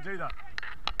 You can't do that.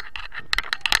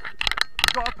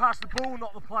 You've got to pass the ball,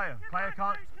 not the player. Player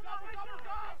can't.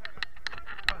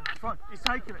 It's fine. He's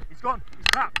taking it. He's gone. He's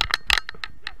tapped.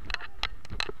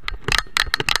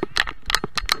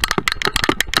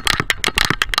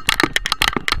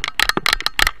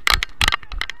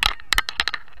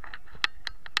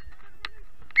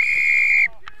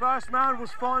 First man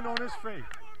was fine on his feet.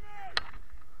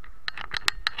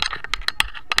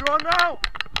 You're on now.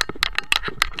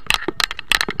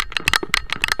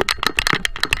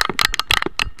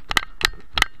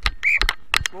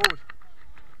 Forward.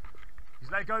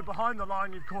 He's let go behind the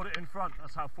line, you've caught it in front.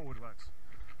 That's how forward works.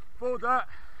 Forward there.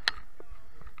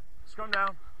 Scrum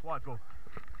down, white ball.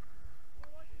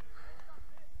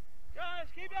 Guys,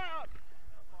 keep it up.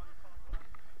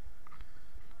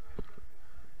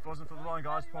 If it wasn't for the line,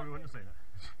 guys, probably wouldn't have seen it.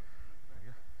 There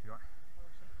you go.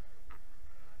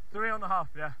 You right? 3.5,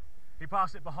 yeah. He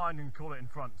passed it behind and caught it in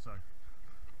front, so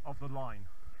of the line.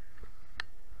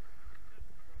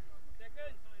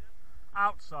 Second.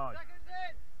 Outside. Seconds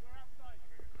in. We're outside.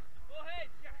 Go ahead.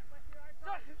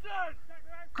 Seconds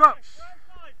in. Crouch.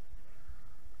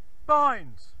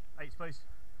 Binds. 8 please.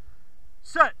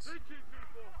 Set.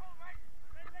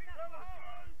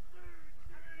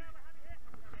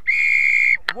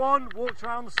 1 walked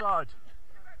around the side.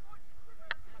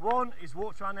 1 is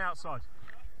walked around the outside.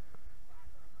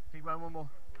 Keep going, 1 more.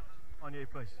 On you,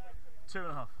 please.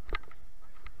 2.5.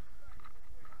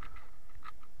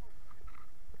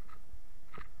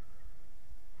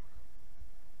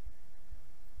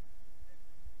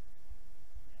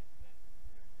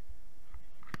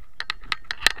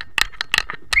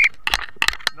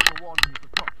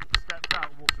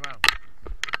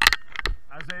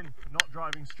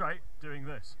 driving straight, doing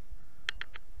this.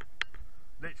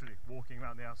 Literally walking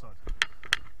around the outside.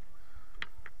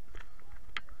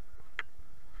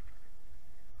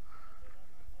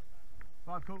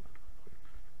 Five, cool.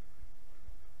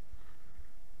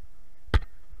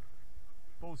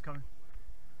 Ball's coming.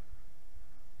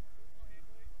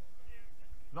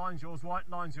 Line's yours, White,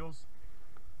 line's yours.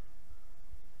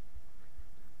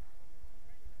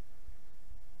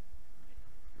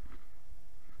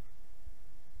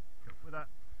 Go with that.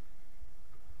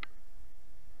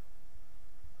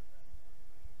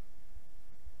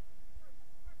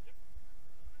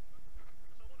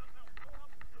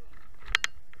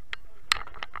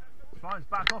 It's fine,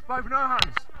 back off, both no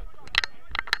hands.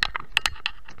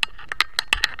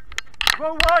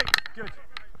 Roll right, good.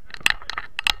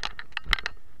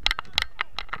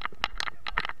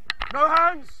 No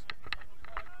hands.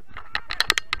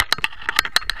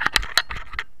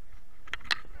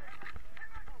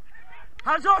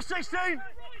 Hands off, 16.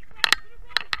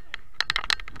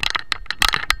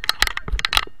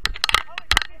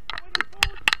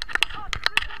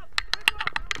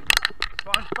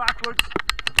 Sponge backwards.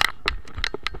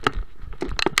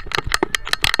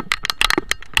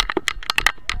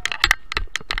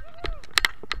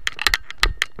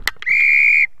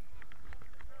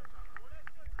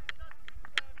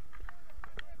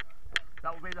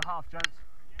 That will be the half, gents.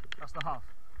 That's the half.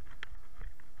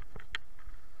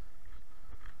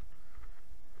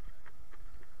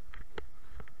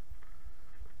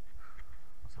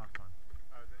 That's half time.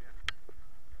 Oh, is it? Yeah.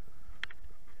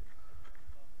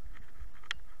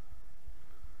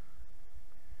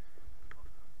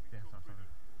 Yeah, it's half time.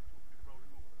 We'll talk through the rolling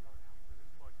wall at Lowestoft, because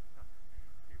it's twice the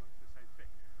pretty much the same fit.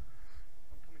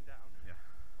 I'm coming down, Yeah.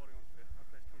 holding on to it. My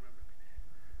player's coming around with it.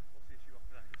 What's the issue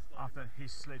after that? He's sliding. After he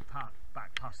slid back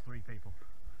past 3 people.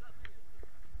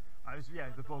 Yeah,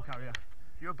 the ball carrier.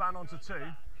 You're banned onto 2,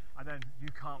 and then you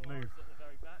can't move. At the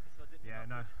very back, so I didn't Yeah,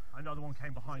 no. Another one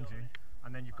came behind you,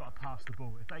 and then you've got to pass the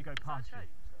ball. If they go past you,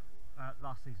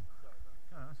 last season.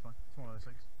 No, that's fine. It's one of those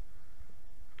things.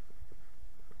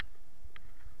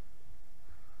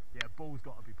 Yeah, ball's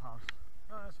got to be passed.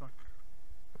 No, that's fine.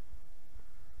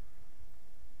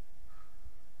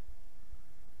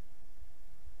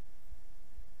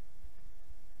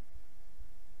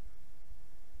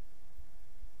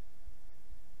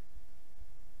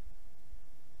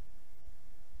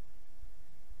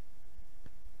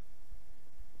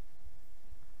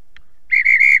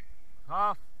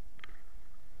 Half.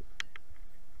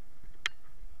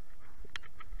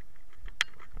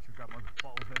 Should grab my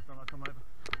bottles here when I come over.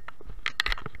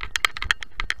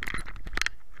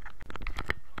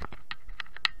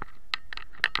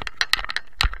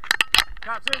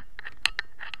 Captain.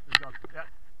 He's gone. Yeah.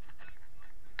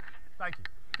 Thank you.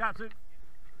 Captain.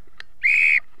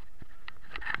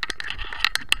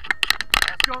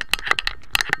 That's gone.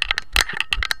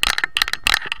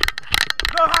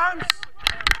 No hands.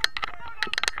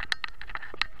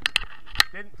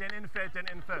 Didn't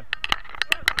interfere.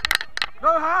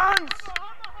 No hands!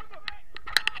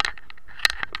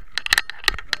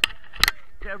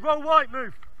 Yeah, roll White,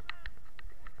 move.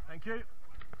 Thank you.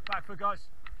 Back for guys.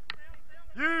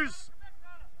 Use!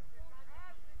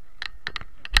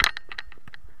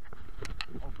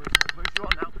 Oh, Bruce, you're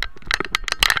on now.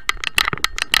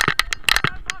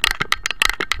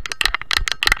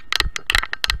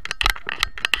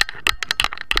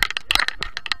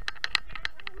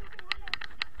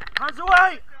 Hands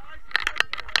away!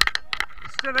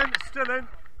 Still in, still in.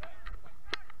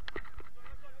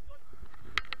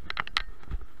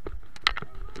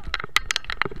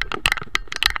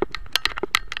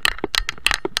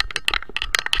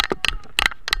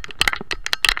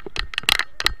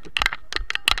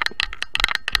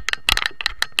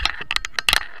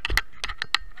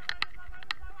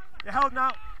 You're held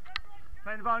now.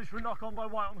 Playing advantage for a knock on by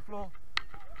White on the floor.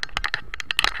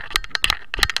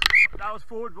 That was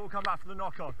forward, but we'll come back for the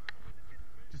knock on.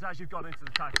 Just as you've gone into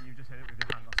the tackle, you've just hit it with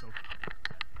your hand, that's all.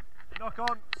 Knock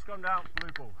on, scrum down, blue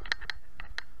ball.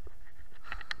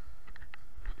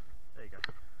 There you go.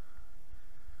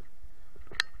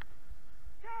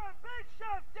 Big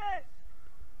shot, this!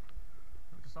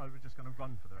 We've decided we're just going to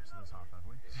run for the rest of this half, have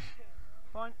we?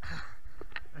 Fine.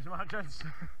 There's your man, gents.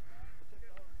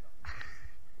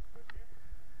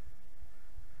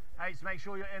 Hey, so make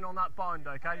sure you're in on that bind,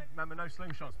 okay? Remember, no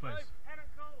slingshots, please.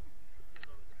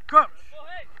 Crouch.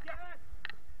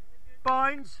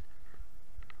 Binds.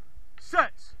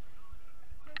 Sets.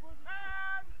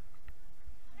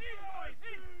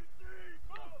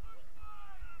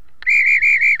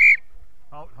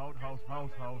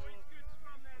 Hold.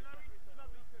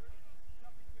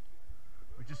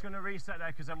 We're just going to reset there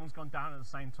because everyone's gone down at the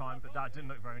same time, but that didn't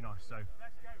look very nice. So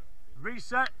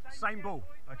reset, same ball,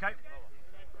 okay?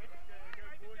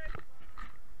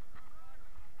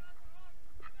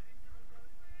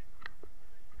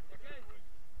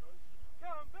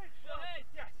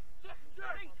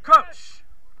 Coach,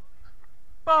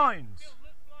 binds,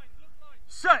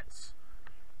 sets,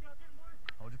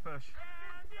 hold your push.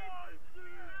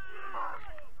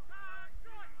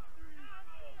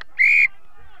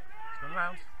 It's gone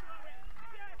round.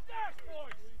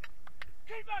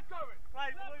 Keep that going.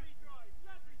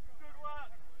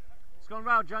 It's gone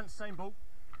round, gents, same ball.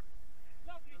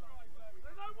 Lovely drive,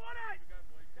 they don't want it.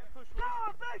 Go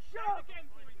on, Bishop. Again,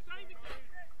 boys. Same again.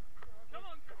 Come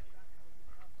on.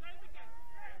 Same again.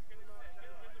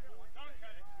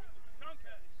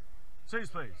 Twos,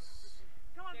 please.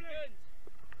 Come on, please.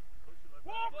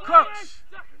 Crouch.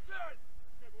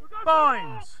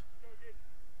 Binds.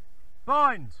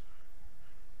 Bind.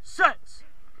 Set. It's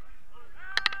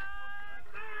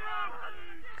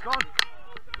gone.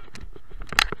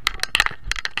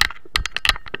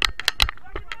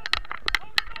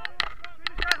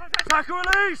 Tackle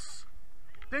release.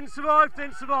 Didn't survive,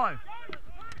 didn't survive.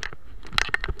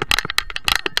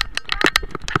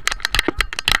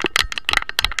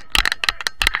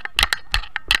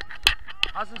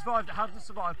 Hasn't survived it, hasn't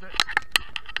survived it.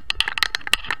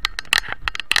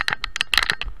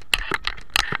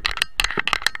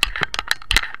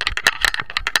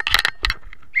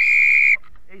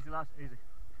 Easy lads, easy.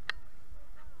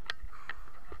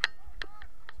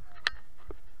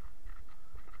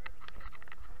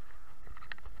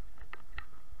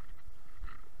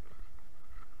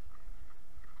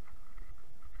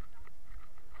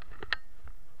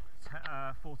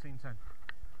 Uh, 14-10.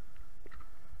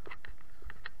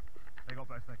 They got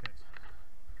both their kicks.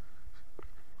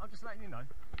 I'm just letting you know.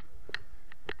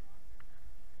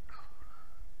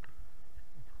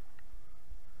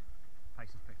 Pace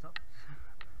has picked up.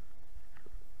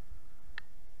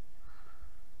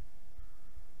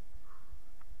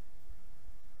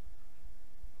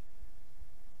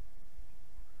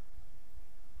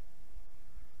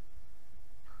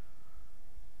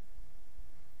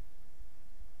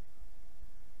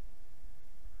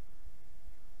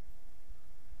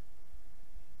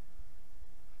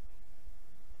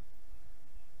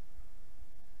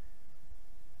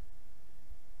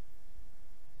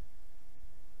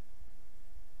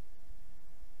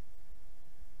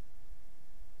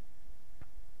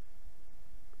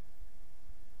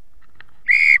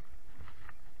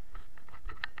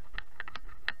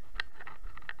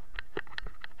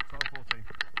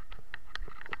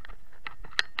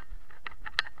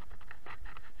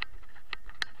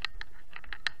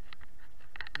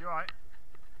 You alright?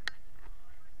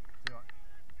 You alright?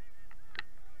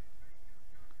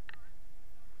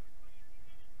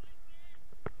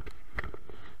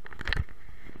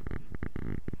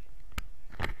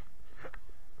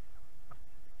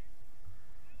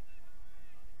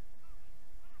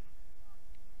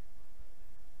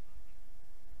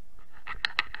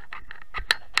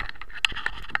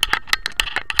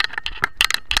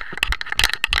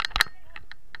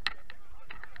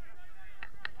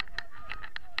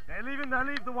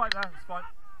 Leave the white there, it's fine.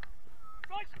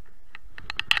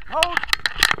 Hold!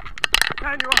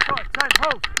 10, you're offside. 10,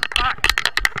 hold! Back!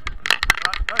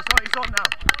 Right, that's right, he's on now.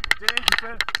 Didn't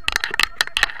interfere.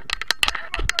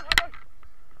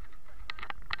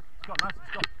 It's gone, lads,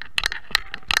 it's gone.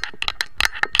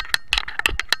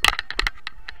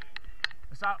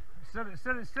 It's out. It's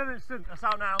still. That's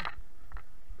out now.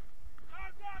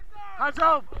 Hands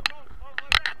up!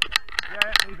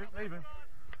 Yeah, leave him.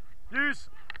 Use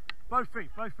both feet.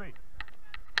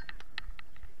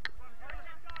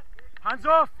 Hands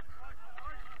off!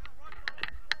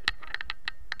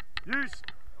 Use!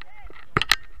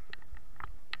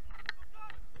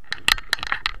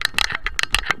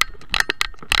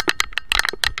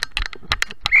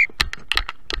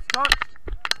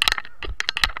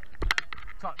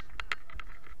 Touch!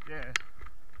 Yeah.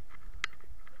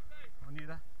 On you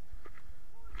there.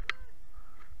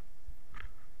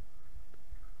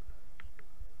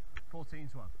 $14-12.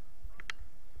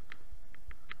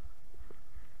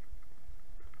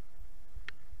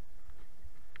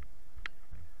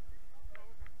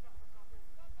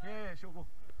 Yeah, sure, go.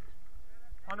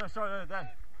 Oh no, sorry, no,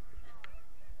 there.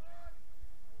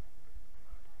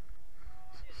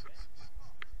 It's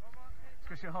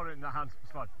because you're holding it in the hand,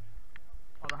 it's fine.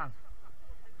 Other hand.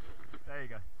 There you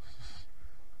go.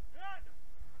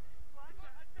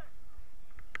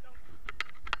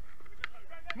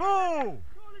 Move!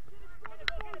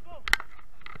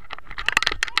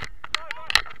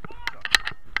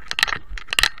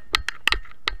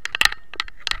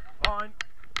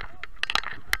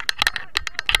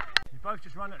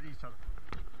 run at each other.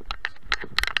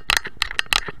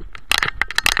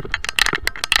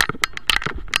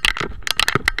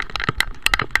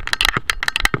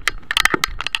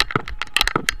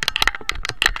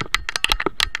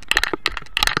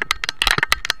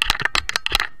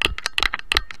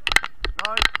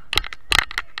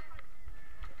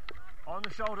 On the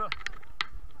shoulder.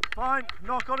 Fine,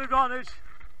 knock on advantage.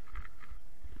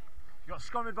 You got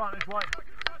scrum advantage, White.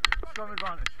 Scrum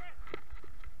advantage.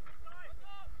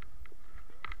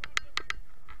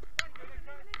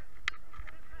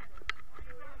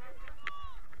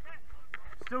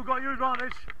 Still got your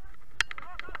advantage.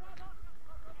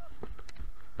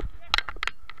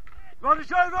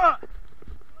 Advantage over.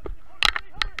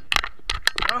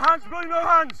 No hands, Blue, no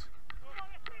hands.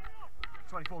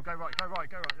 24, go right, go right,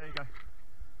 go right. There you go.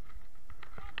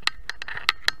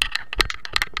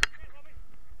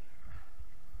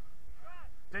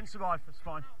 Didn't survive, that's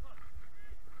fine.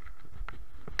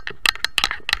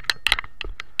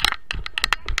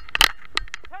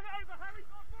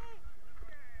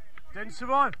 Didn't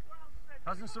survive.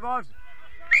 Hasn't survived.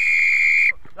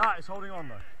 That is holding on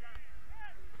though.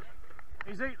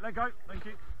 Easy, let go, thank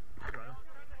you.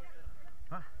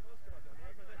 Huh?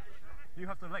 You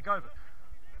have to let go of it.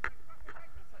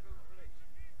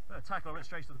 Tackle, went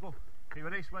straight to the ball. He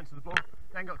released, went to the ball,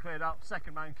 then got cleared out.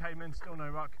 Second man came in, still no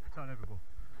ruck, turnover ball.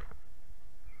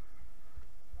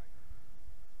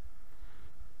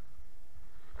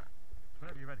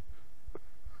 Whenever you're ready.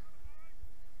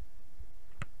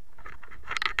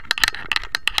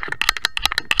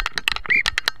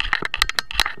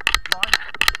 Line.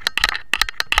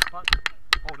 Punch.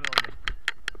 Hold it on you.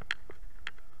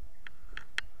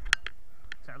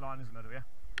 Take a line in the middle, yeah?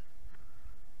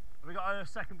 Have we got a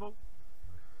second ball?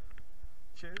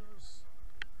 Cheers.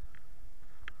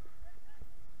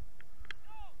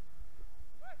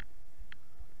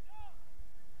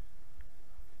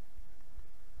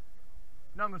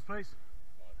 Numbers, please.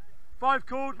 5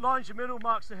 called, lines your middle,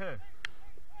 marks are here.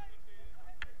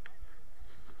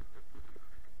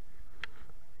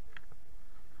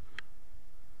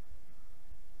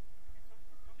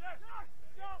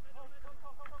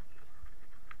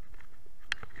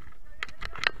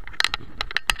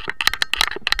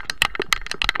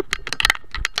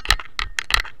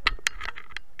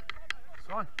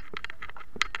 Fine.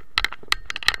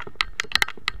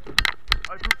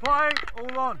 Open play,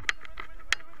 all on.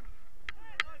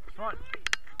 Right.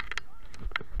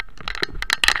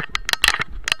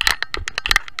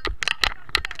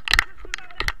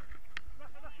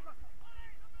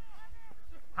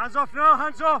 Hands off now,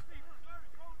 hands off.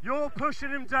 You're pushing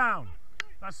him down.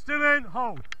 That's still in,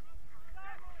 hold.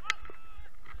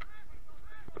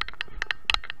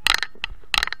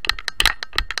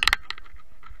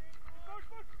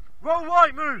 Roll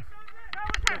White, move.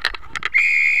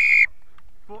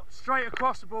 Foot straight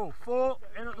across the ball. 4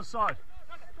 in at the side.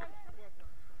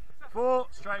 4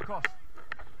 straight across.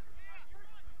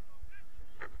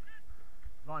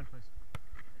 Line, please.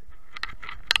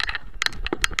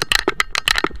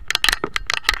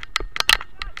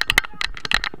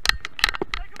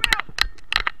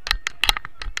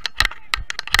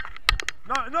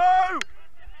 No, no!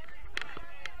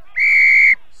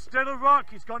 Still a ruck,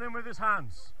 he's gone in with his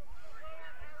hands.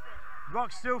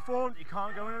 Ruck still formed, he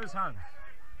can't go in with his hands.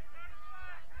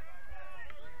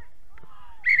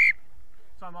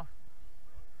 Time off.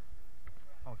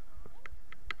 Hold.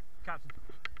 Captain.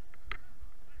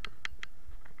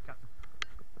 Captain.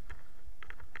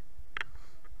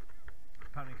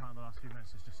 Apparently can't in the last few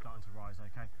minutes, it's just starting to rise,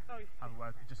 okay? Have a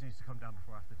word, it just needs to come down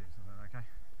before I have to do something, okay?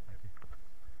 Thank you.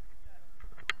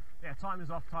 Yeah, time is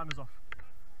off, time is off.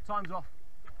 Time's off.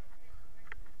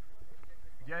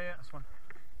 Yeah, that's fine.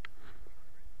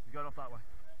 You got off that way.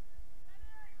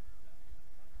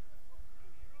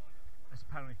 It's a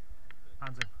penalty.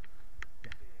 Hands in.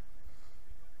 Yeah.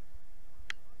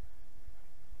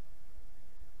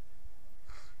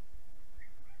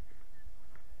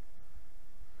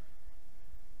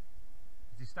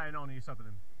 Is he staying on or are you subbing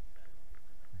him?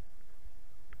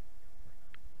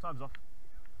 Time's off.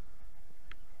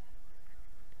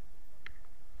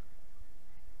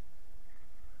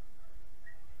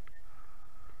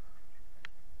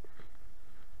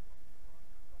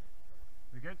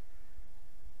 We good?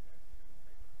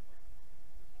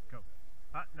 Cool.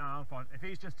 No, I'm fine. If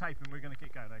he's just taping, we're going to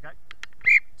keep going, okay?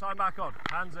 Time back on.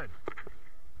 Hands in.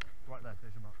 Right there,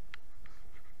 there's your mark.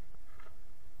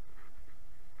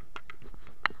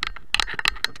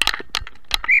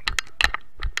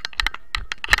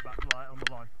 Back light on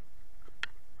the line.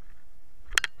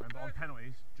 Remember, on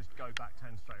penalties, just go back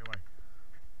 10 straight away.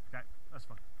 Okay, that's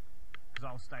fine. Because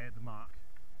I'll stay at the mark.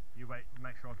 You wait,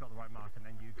 make sure I've got the right mark, and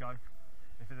then you go.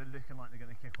 If they're looking like they're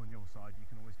going to kick on your side, you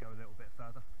can always go a little bit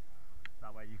further.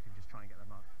 That way you can just try and get their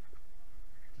mark.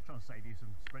 Just trying to save you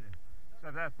some sprinting. So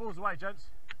over there, balls away,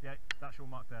 gents. Yeah, that's your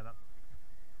mark there.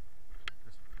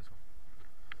 This one.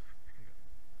 There you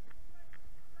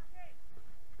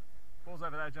go. Balls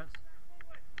over there, gents.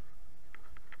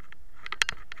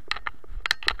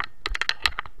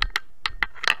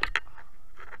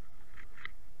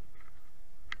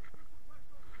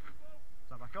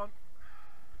 So back on.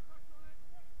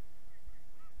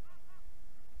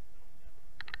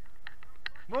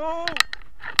 Move!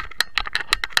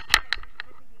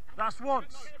 That's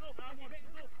once.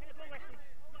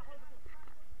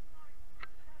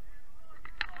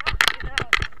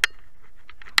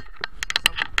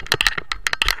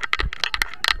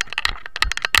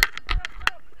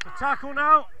 The tackle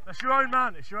now. That's your own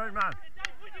man. It's your own man.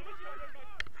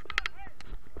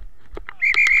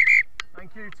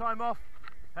 Thank you. Time off.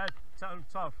 Head. Tell them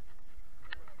tough.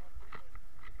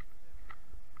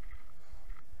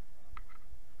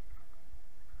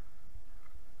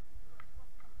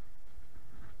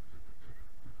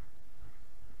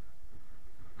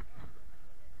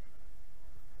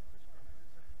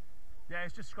 Yeah,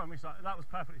 it's just scrum. That was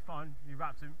perfectly fine. You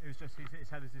wrapped him. It was just his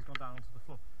head as he's gone down onto the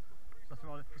floor. Nothing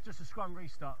wrong. It's just a scrum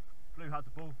restart. Blue had the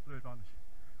ball. Blue advantage.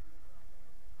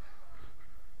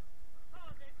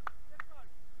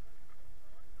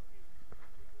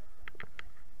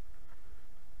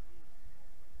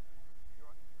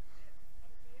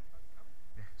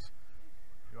 Yes.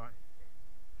 You alright?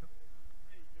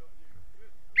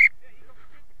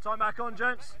 Time back on,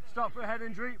 gents. Start for a head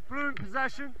injury. Blue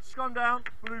possession. Scrum down.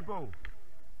 Blue ball.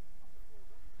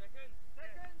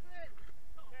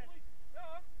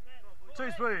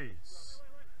 Twos, please.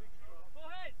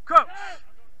 Crouch.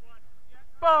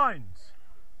 Bind.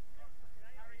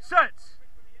 Set.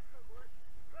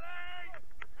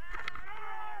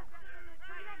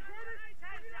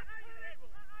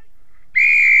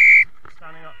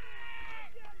 Standing up.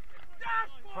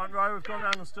 Front row, we've gone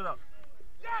round and stood up.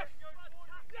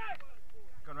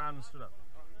 Gone round and stood up.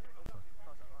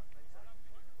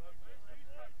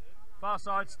 Far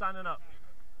side, standing up.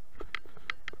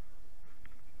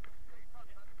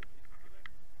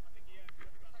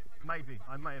 Maybe,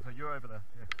 I may have heard. You're over there.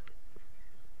 Yeah.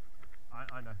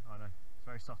 I know. It's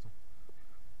very subtle.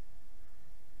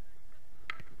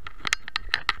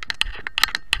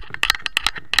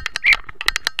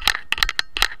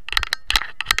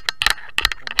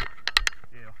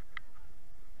 Yeah.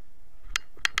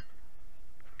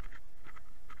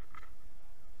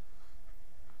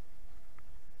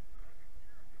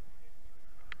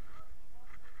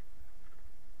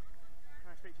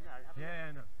 Can I speak to you now?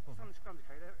 Yeah, no. Some of the scrums,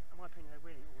 okay, in my opinion, they're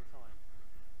winning all the time.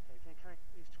 Okay, can I at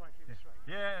least try and keep it straight?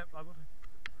 Yeah, I will do.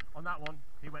 On that one,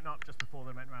 he went up just before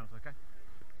they went round, okay?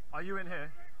 Are you in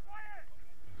here?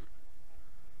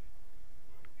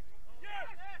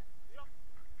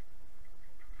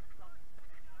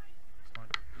 It's fine.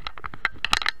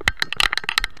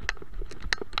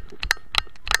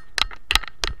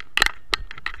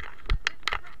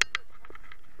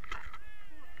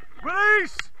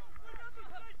 Release!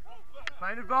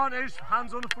 Playing advantage,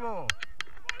 hands on the floor.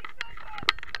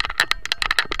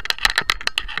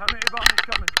 Coming advantage,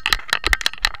 coming.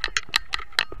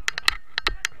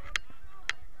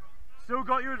 Still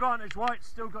got your advantage, White,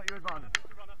 still got your advantage.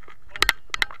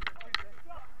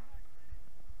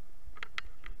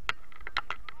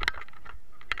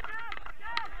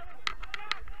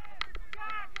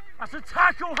 That's a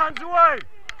tackle, hands away.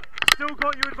 Still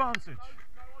got your advantage.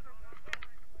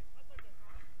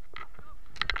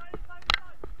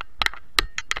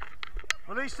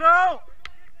 Release now.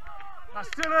 That's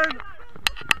still in.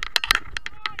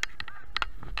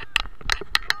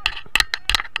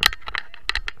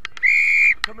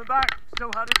 Coming back,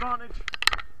 still had advantage.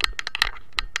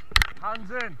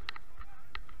 Hands in.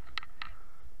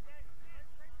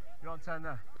 You're on 10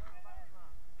 there.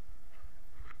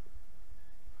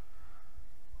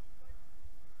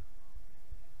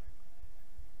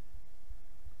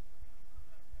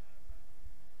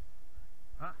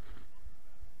 Huh?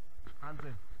 Hands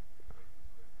in.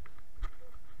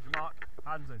 Here's your mark.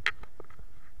 Hands in.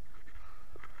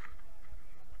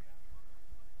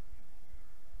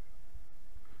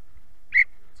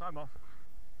 Time off.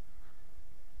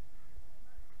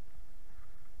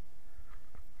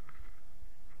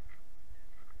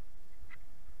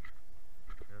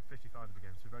 55 of the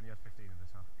game, so we've only had 15 in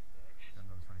this half. And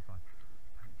another 25.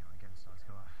 And again, starts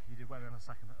to go out. You did well in the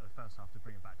first half to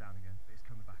bring it back down again, but it's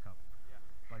coming back up.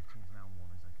 Both teams now on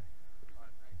one is okay.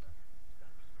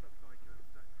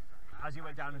 as you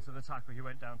went down into the tackle, you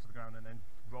went down to the ground and then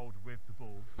rolled with the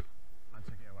ball and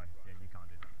took it away. Yeah, you can't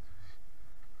do that.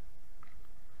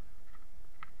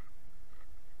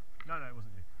 No, it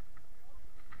wasn't you.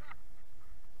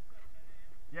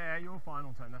 Yeah, you're all fine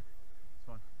on time there. It's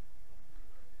fine.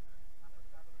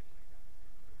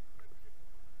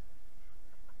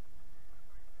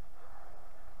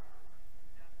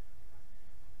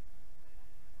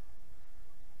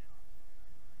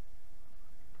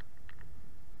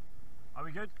 Are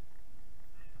we good?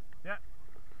 Yeah.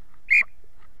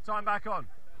 Time back on.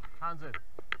 Hands in.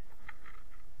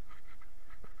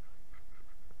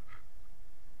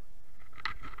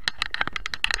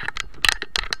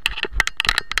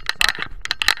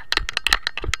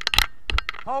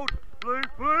 Hold,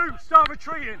 blue, start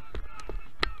retreating.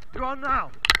 You're on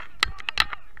now.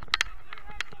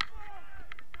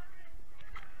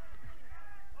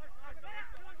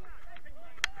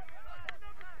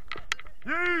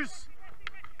 Use.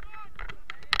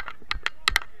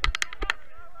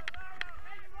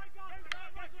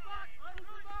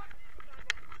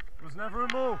 Was never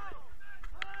a move.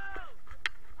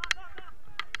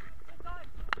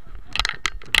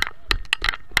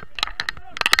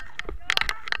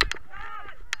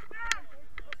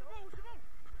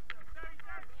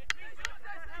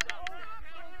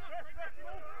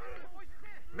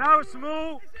 Now it's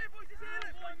small.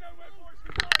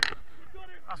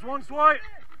 That's one swipe.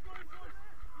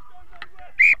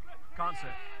 Can't sit.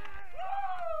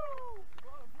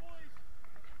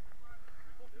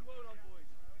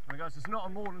 And guys, it's not a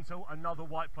maul until another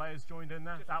white player's joined in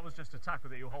there. That was just a tackle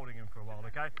that you were holding him for a while,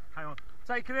 okay? Hang on.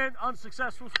 Take it in,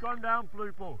 unsuccessful, scrum down,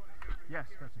 blue ball. Yes,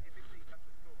 coaching.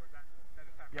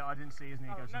 Yeah, I didn't see his knee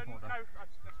go to the court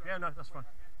though. Yeah, no, that's fine.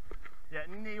 Yeah,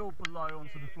 knee or below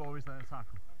onto the floor is then a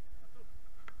tackle.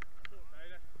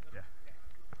 Yeah.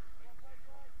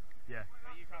 Yeah.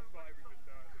 You can't spot everything,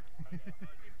 so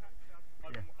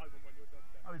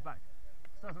I'll be back.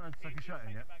 Still hasn't had to take a shirt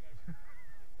in yet.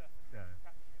 Yeah.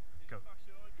 Go.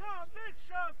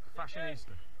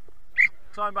 Fashionista.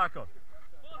 Time back on.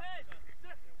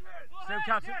 Still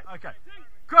catching. Okay.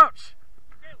 Crouch.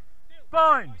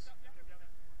 Binds.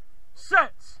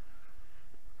 Sets.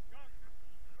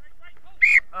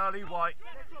 Early white.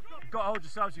 You've got to hold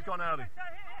yourselves, you've gone early.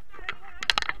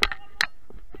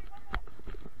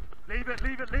 Leave it,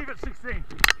 16.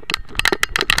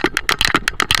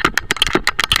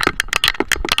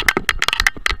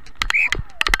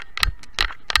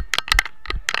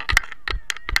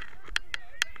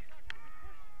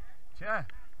 Yeah.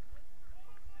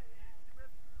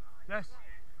 Yes,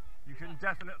 you can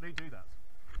definitely do that.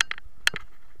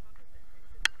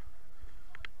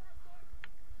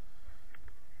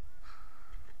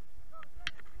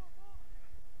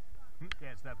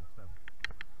 Yeah, it's level.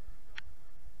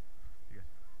 You go.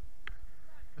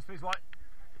 This piece white.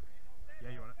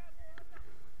 Yeah, you're on it.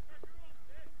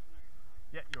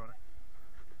 Yeah, you're on it.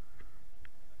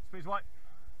 This piece white.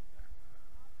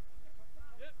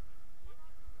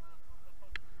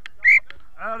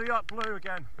 Early up, blue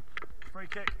again. Free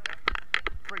kick.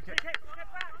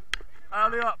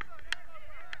 Early up.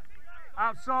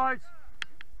 Outside.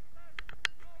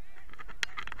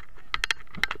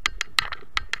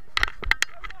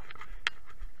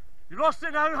 You lost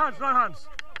it, no hands. Fine,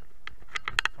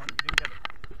 you didn't get it.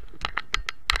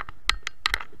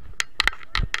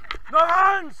 No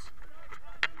hands!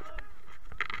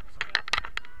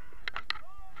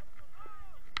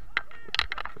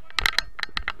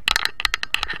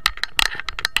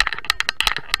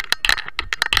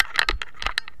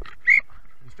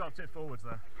 He's dropped it forwards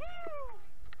there.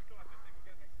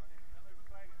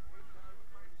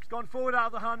 He's gone forward out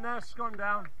of the hand now, scrum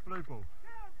down, blue ball.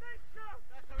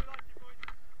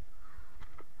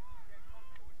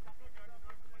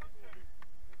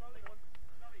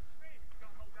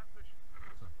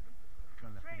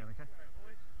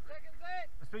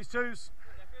 These twos.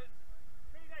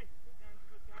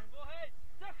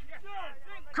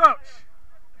 Crouch.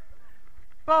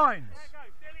 Binds.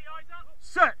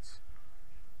 Set.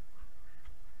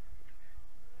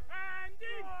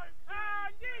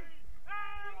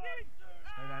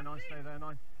 Stay there,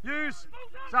 9. Use.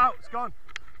 It's out, it's gone.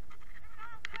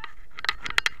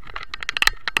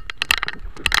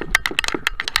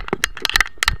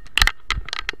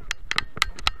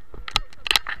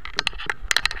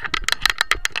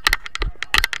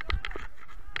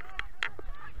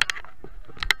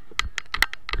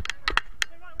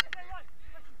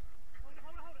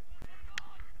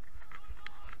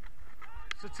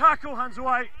 So tackle, hands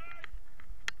away.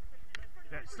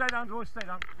 Yeah, stay down, boys, stay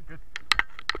down. Good.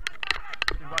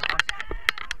 Right, nice.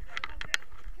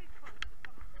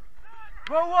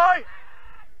 Roll white.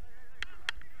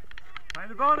 Main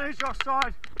advantage,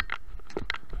 offside.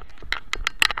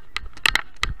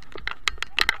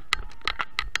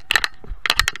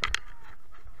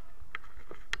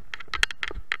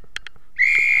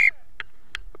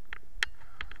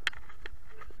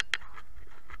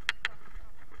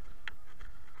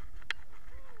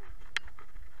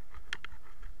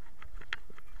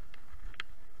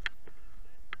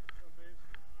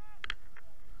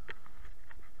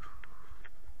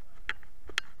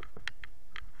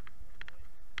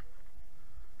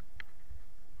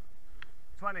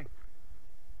 $20. Can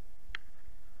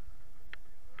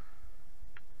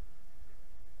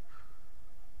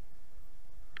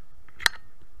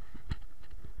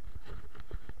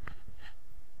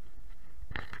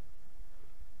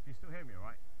you still hear me all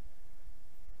right?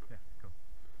 Yeah, cool.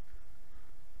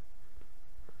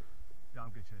 Yeah, I'm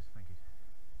good, cheers, thank you.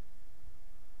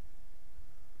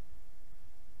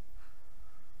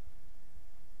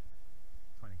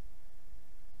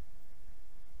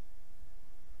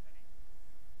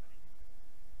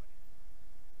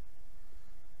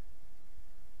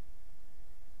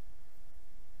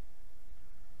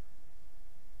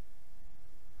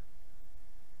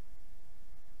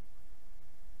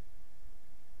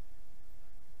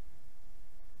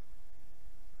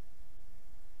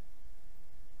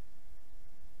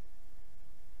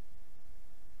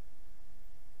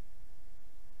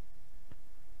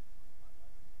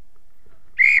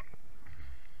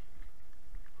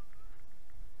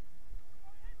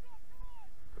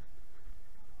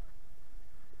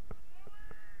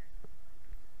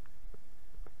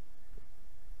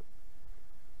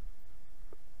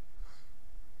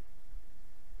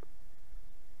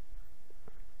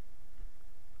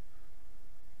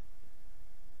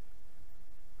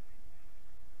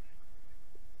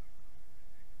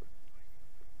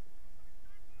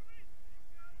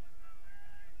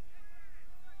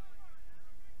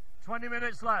 $20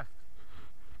 minutes left.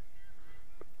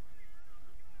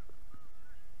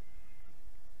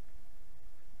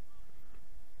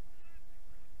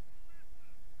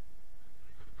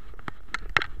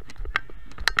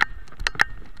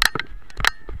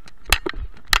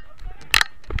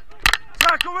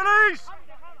 Tackle release!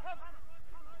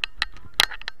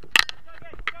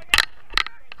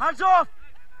 Hands off!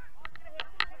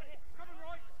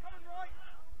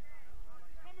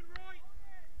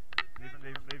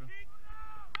 Leave him, leave him.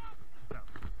 Down.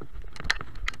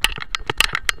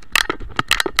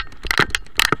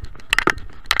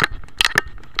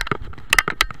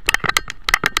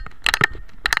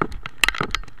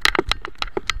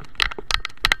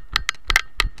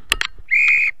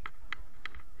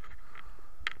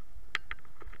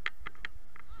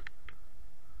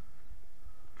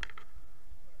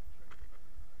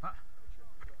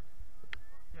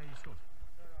 Yeah, you scored.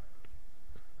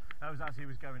 That was as he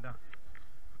was going down.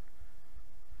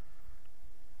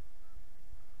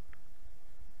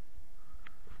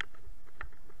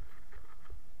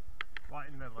 Right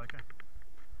in the middle, okay?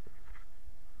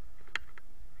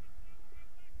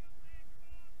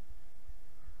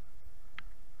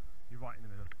 You're right in the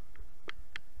middle.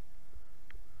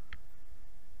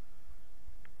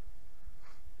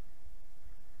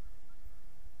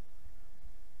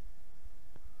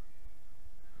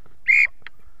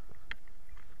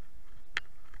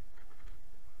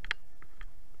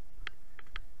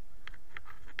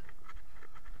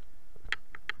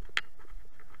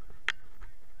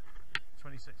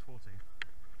 $26.14.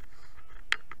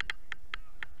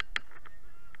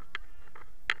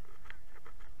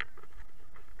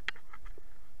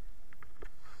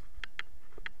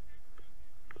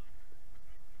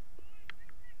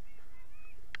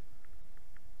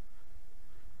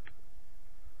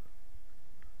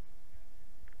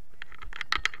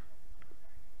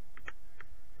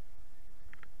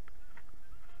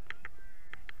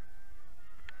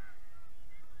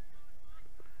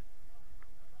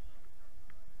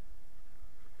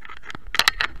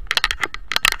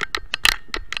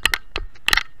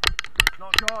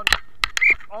 Not gone.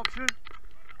 Option.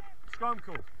 Scrum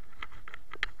call.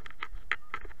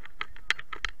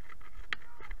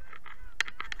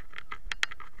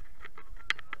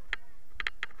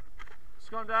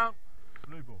 Scrum down.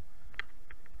 Blue ball.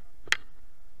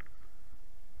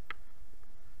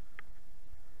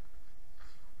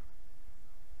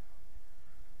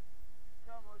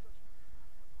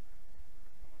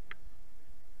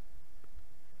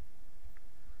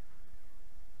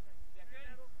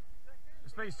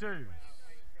 Space twos.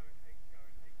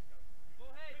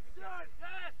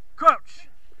 Crouch.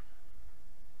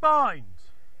 Bind.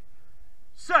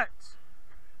 Set.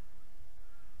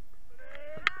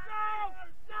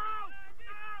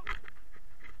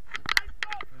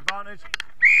 Advantage.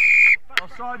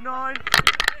 Side 9.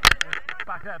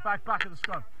 Back there, back of the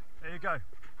scrum. There you go.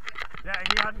 Yeah,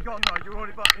 he hadn't gone though, you're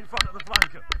already in front of the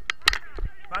flanker.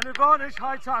 Man advantage,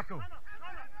 high tackle.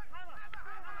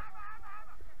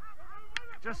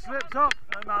 Just slipped up,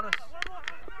 no malice.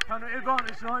 Penalty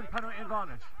advantage, 9, penalty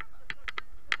advantage.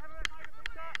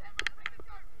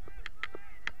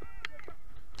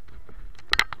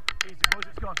 Easy boys,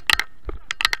 it's gone.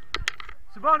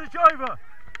 It's advantage over.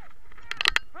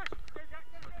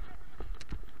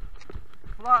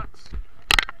 Flats.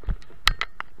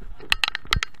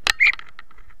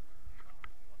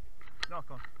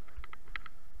 Knock on.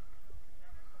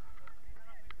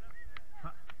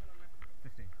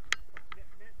 15.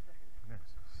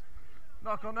 Minutes.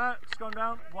 Knock on there, it's gone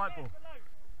down, white ball.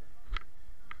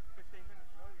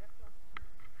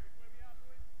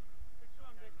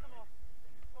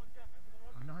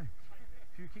 I know.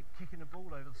 If you keep kicking the ball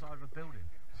over the side of a building.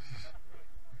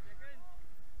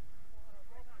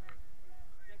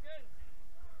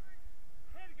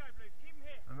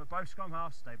 And we're both scrum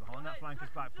half, stay behind that flanker's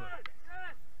back foot.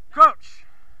 Crouch!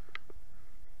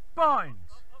 Bind!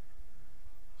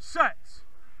 Set!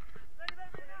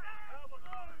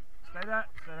 Stay there,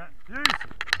 stay there. Use!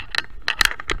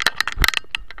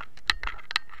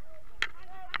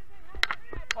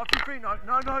 Off your feet, no,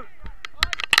 no, no.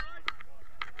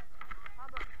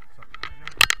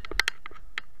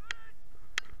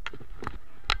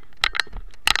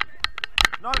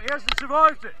 No, he hasn't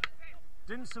survived it.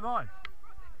 Didn't survive.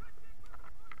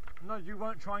 No, you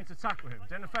weren't trying to tackle him.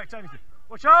 Didn't affect anything.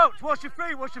 Watch out! Watch your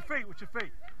feet, watch your feet, watch your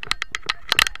feet.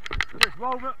 Good,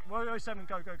 roll 7,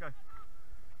 go, go, go.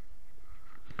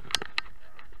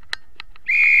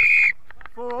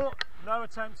 4, no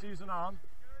attempt to use an arm.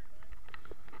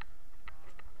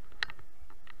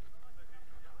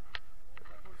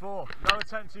 4, no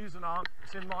attempt to use an arm.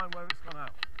 It's in line where it's gone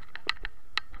out.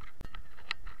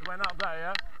 It went up there,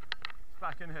 yeah? It's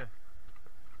back in here.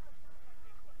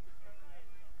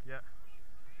 Yeah.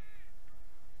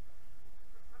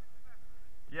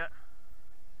 Yeah.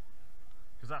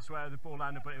 Because that's where the ball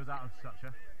landed, but it was out of touch, yeah?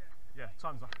 Yeah,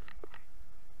 time's up.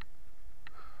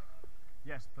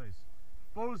 Yes, please.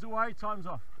 Ball's away, time's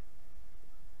off.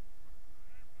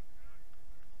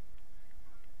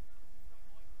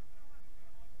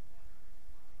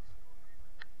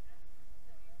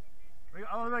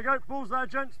 Oh, there you go. Ball's there,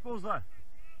 gents. Ball's there.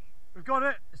 We've got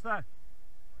it. It's there.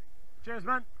 Cheers,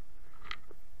 man.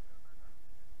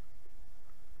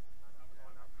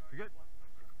 You good?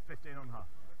 15 on half.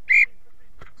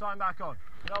 Time back on.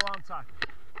 No arm tackle.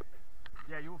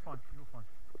 Yeah, you're fine. You're fine.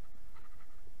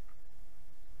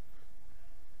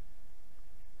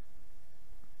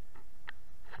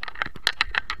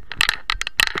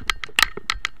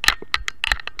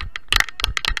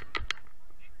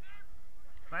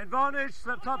 Main advantage,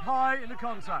 slipped up high in the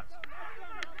contact.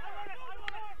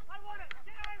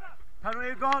 Penalty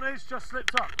advantage, just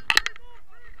slipped up.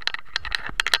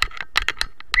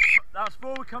 That's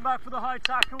forward, come back for the high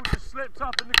tackle, just slipped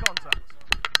up in the contact.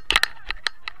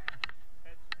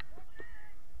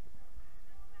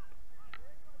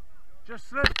 Just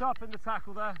slipped up in the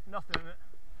tackle there, nothing in it.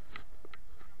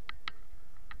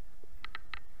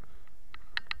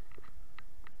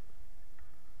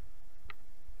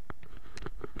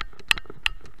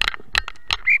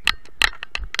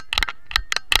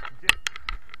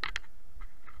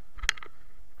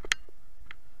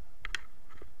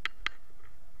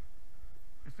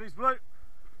 Please, blue.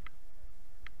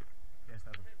 Yes,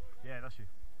 that one. Yeah, that's you.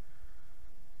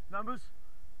 Numbers?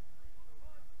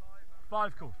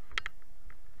 5 called.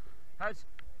 Heads?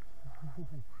 You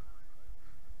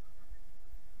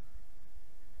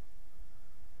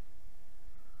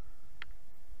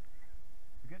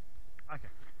good? Okay.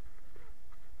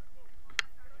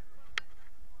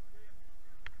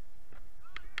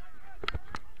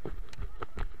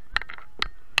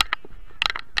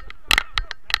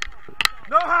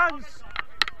 No hands!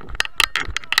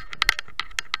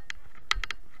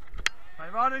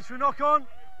 Advantage for knock on.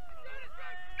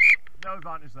 No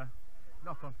advantage there.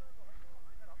 Knock on.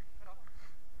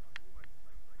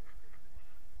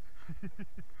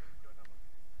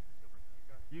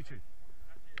 You two.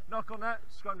 Knock on that,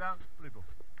 scrum down, blue ball.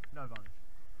 No advantage.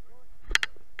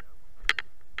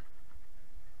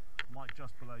 Might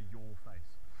just below your face.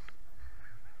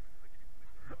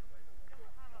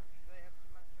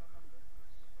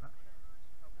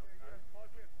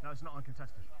 No, it's not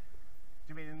uncontested. Do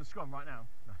you mean in the scrum right now?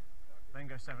 No. They can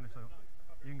go 7 if they want.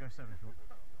 You can go 7 if you want.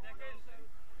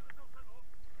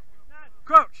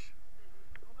 Crouch!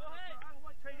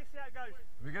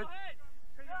 Are we good?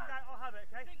 I'll have it,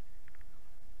 okay?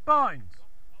 Bind!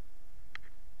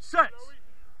 Set!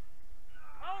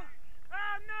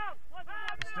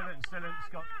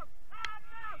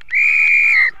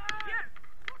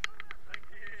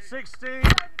 16,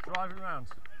 driving round.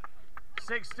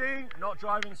 16, not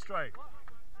driving straight.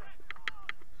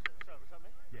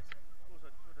 Yes.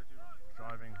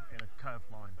 Driving in a curved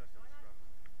line.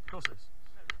 Of course it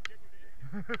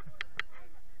is.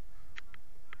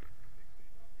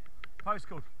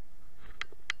 Postcode.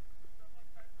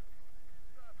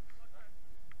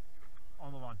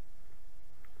 On the line.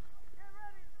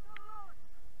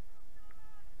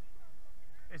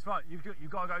 It's fine, you've got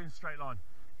to go in a straight line.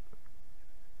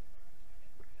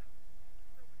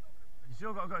 You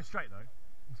still got to go straight though.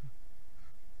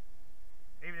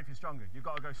 Even if you're stronger, you've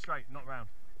got to go straight, not round.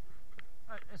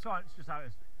 It's fine, it's just how it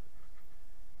is.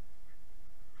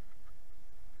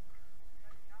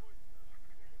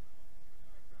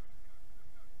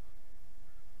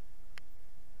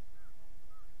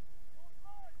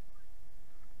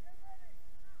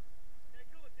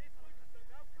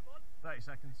 Come on. 30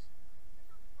 seconds.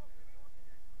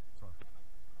 12.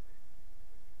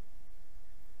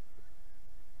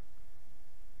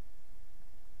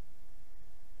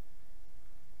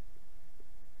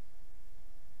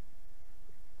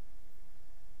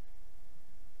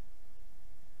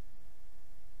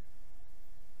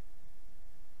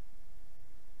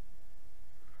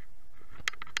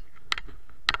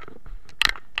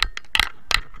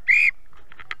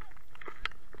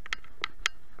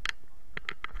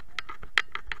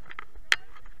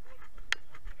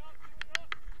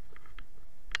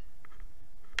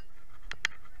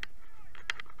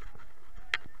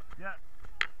 Yeah.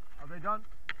 Are they done?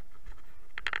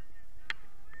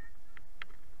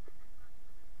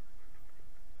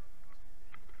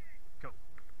 Cool.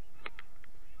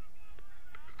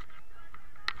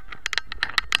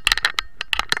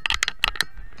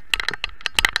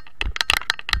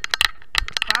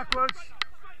 Backwards.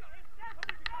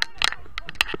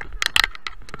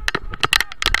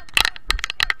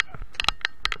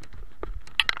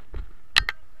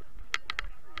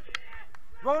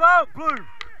 Roll out, blue.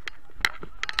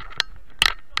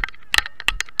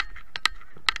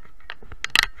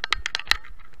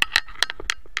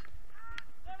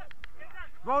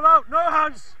 Roll out, no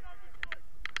hands.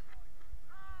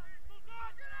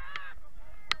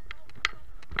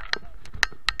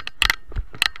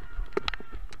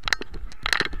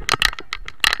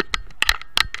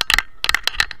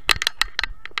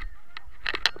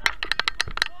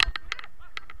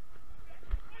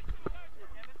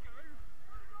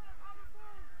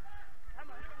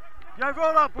 Yeah,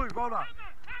 roll out, blue, roll out.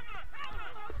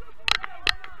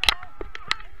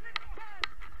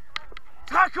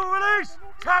 Tackle, release!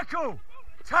 Tackle!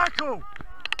 Tackle!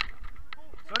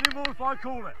 It's only more if I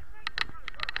call it.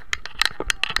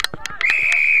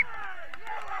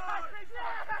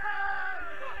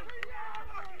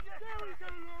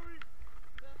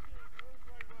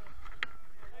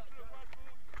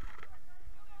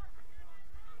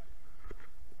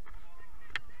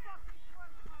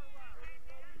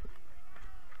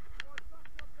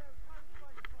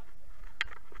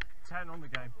 Ten on the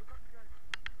game.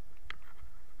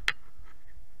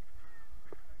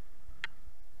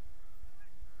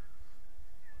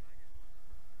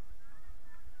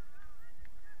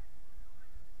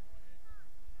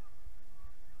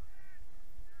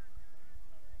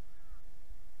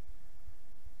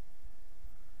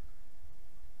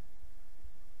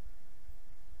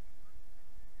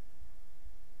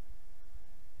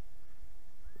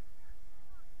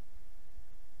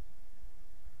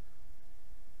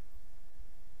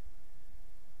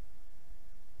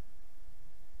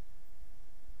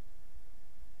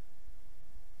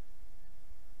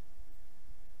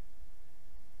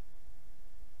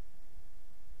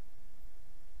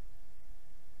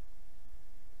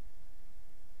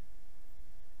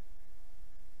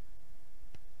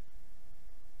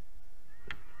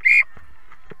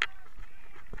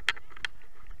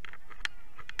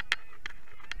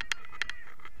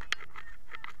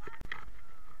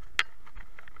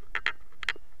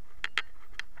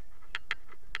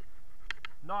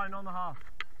 Nine on the half.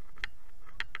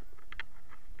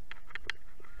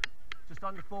 Just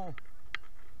under 4.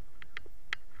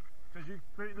 Because you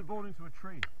beat the ball into a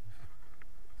tree.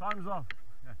 Time's off.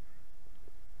 Yeah.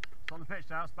 It's on the pitch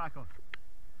now, it's back on.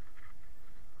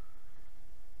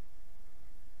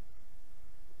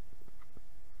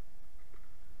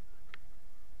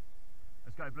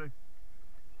 Let's go, blue. Of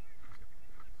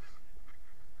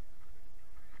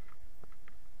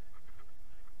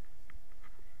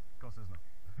course there's not.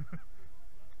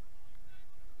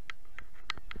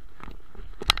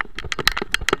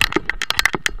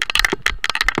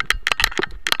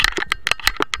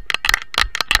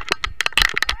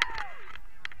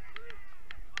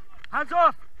 Hands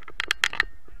off!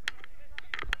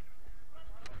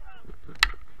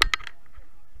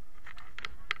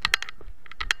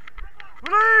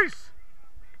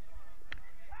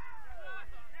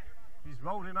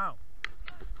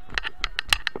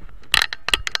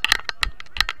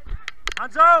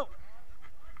 Hands out!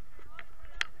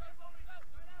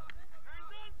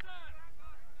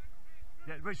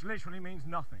 Yeah, which literally means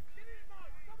nothing.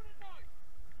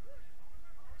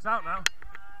 It's out now.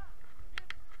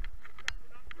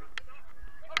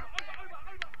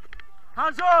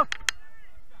 Hands off!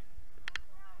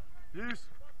 Use.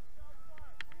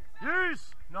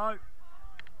 Use! No.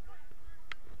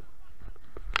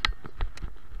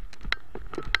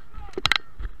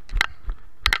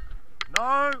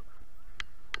 No.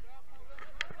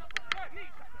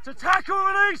 It's a tackle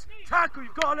release! Tackle,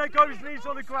 you've got to let go of his knees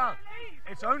on the ground.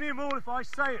 It's only a maul if I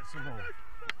say it's a maul.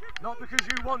 Not because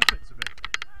you want it to be.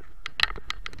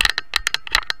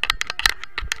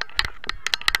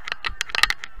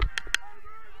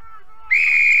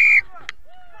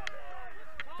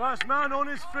 First man on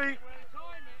his feet.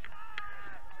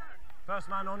 First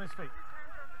man on his feet.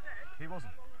 He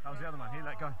wasn't. That was the other man. He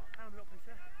let go.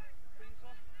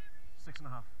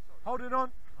 6.5. Hold it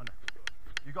on. I know.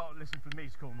 You got to listen for me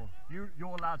to call more.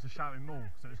 Your lads are shouting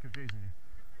more, so it's confusing you.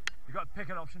 You got to pick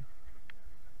an option.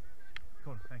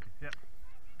 Cool. Thank you. Yep.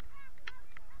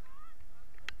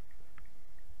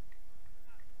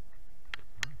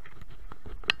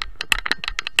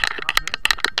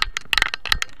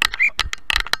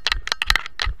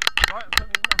 Right,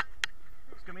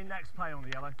 it's going to be next play on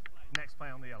the yellow. Next play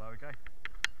on the yellow, okay?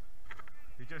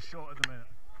 You're just short at the minute.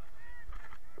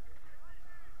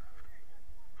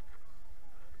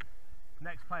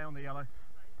 Next play on the yellow.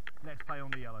 Next play on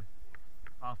the yellow.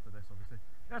 After this, obviously.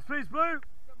 Yes, please, blue!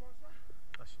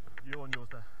 That's you on yours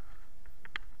there.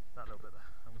 That little bit there.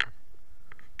 That was good.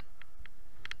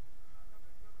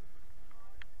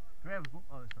 Can we have a ball?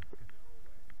 Oh, this one. Good.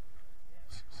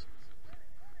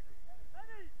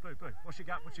 Blue, blue. What's your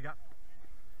gap? What's your gap?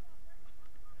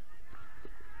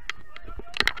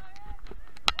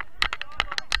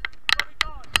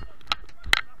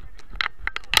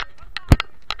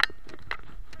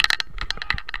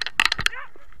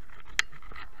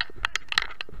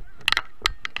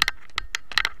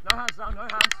 No hands down, no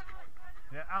hands.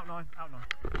 Yeah, out 9, out 9.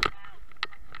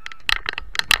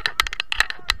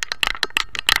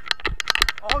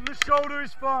 On the shoulder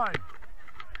is fine.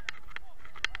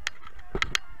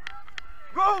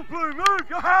 Roll, blue, move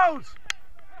your hands.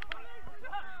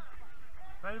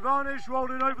 Take advantage,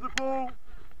 rolling over the ball.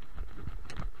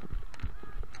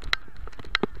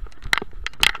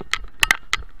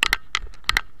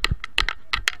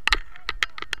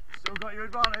 Still got your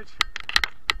advantage.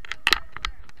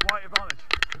 White advantage.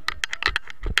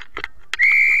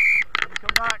 Let me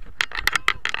come back.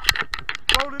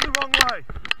 Rolling the wrong way.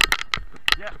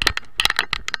 Yeah.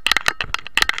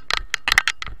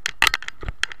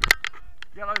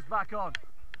 Yellow's back on.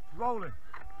 Rolling.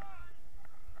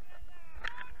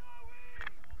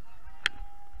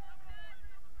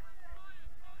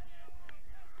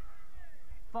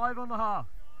 Five on the half.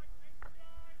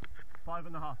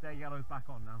 5.5. There, yellow's back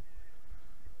on now.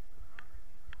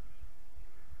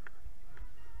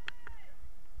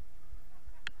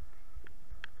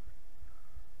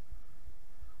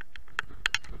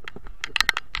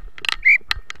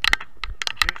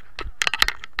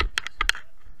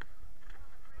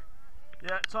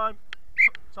 Yeah, time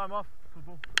off,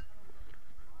 football.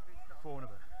 4 and a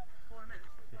bit. 4 minutes?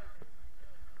 Yeah.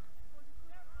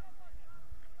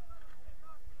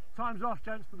 Time's off,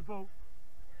 gents, for the ball.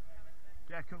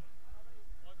 Yeah, cool.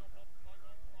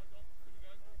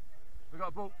 We got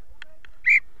a ball.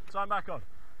 Time back on.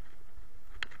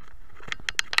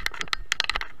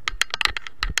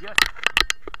 Yes.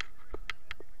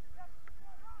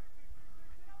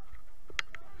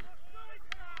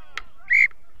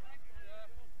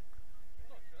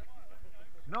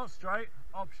 Not straight,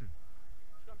 option.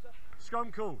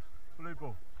 Scrum called, blue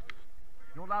ball.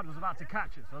 Your lad was about to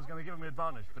catch it, so I was going to give him the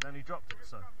advantage, but then he dropped it,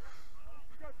 so.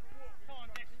 Come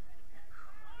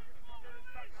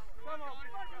on.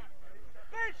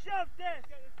 Big shove, this!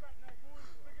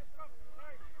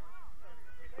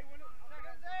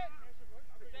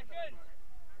 Second.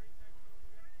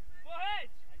 Forehead.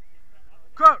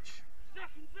 Crouch.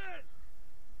 Second set.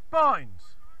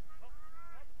 Binds.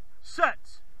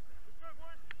 Set.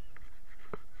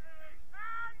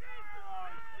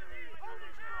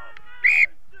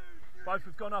 Both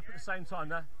have gone up at the same time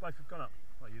there. Both have gone up.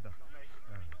 What, you done?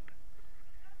 Yeah.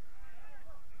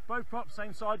 Both props,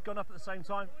 same side, gone up at the same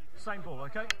time. Same ball,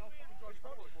 okay?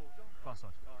 Far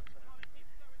side.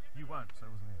 You weren't, so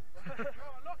it wasn't me.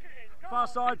 Far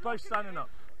side, both standing up.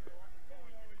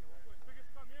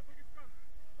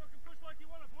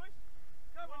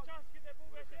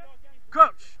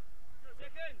 Crouch.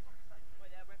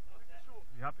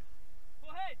 You happy?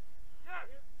 Forehead.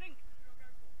 Sink.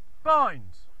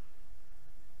 Binds.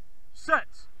 Set.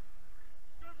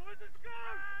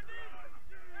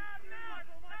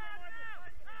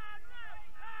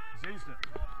 He's used it.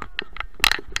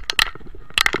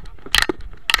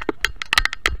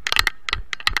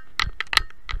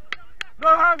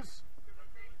 No hands.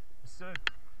 So.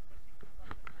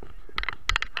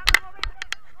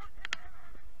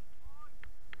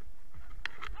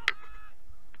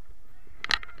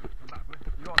 Come back, boy.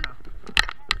 You're on now.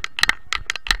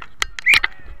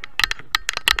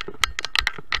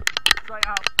 Straight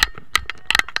out.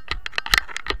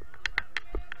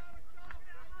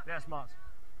 Yeah, smart.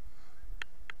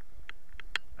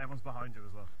 Everyone's behind you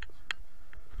as well.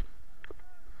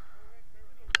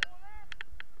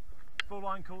 Full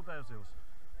line called, there's yours.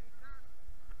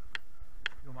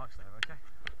 Your mark's there, okay?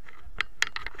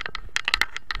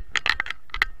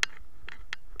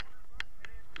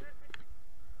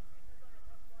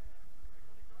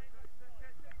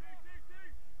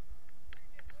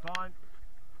 Fine.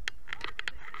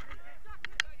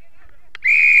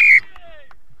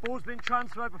 Ball's been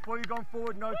transferred before you've gone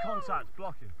forward, no contact,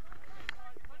 blocking.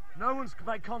 No one's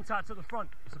made contact at the front,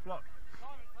 it's a block.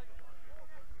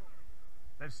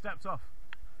 They've stepped off.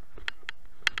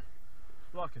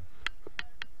 Blocking.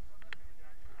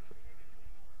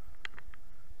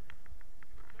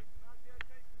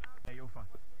 Yeah, you're fine.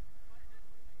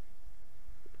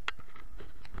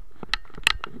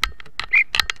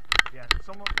 Yeah,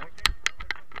 someone.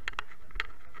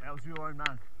 That was your own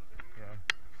man. Yeah.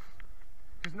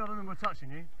 Because none of them were touching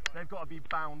you, they've got to be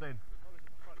bound in.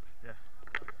 Yeah.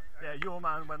 Yeah, your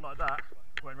man went like that,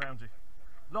 went round you.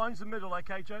 Line's the middle,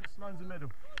 okay, gents? Line's the middle.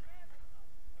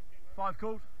 5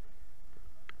 called.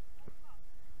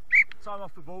 Time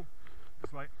off the ball.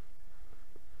 Just wait.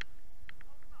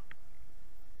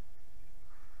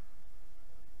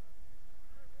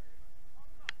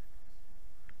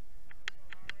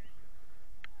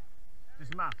 This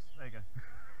is maths. There you go.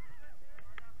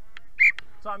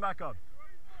 Time back on.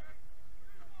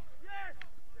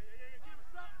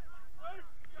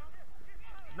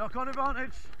 Knock on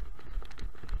advantage.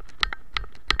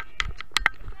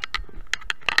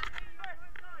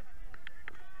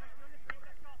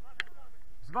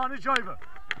 It's advantage over.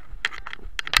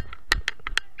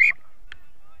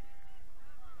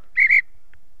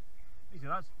 Easy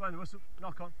lads, blow the whistle,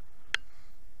 knock on.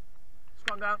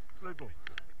 Scrum down, blue ball.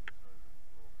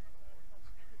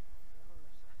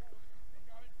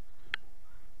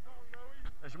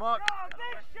 There's your mark.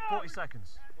 40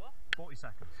 seconds. 40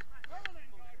 seconds.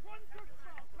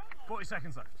 40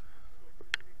 seconds left.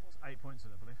 It's 8 points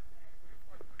in, I believe.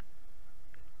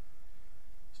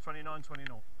 It's 29, 20,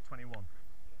 21.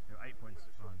 You're 8 points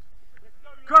behind.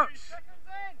 Crouch!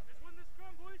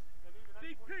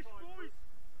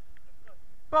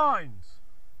 Bind!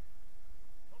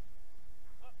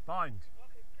 Bind.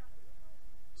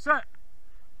 Set!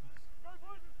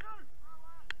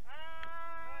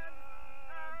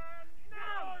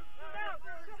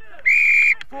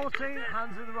 14,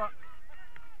 hands in the ruck.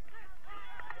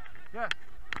 Yeah.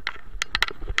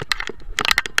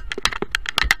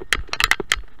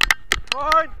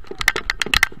 Fine.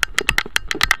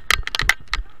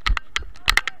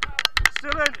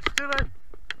 Still in, still in.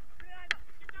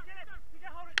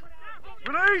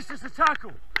 Release, it's a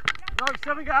tackle. No,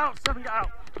 7 get out, 7 get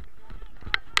out.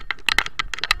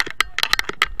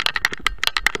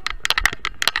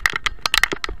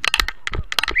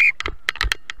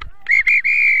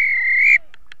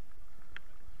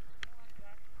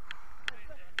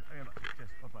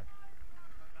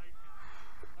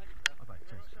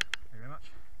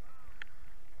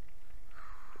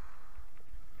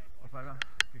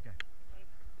 Good game.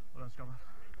 Well done, Scrummer.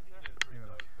 Thank you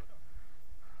very much.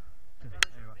 Cheers.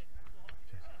 Thank you very much.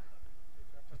 Cheers.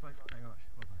 Just play. Thank you very much.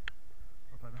 Well played.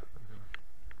 Well played, man. Thank you very much.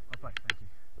 Well played. Thank you.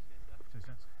 Cheers,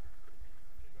 gents.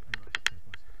 Thank you very much. Cheers,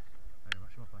 boys. Thank you very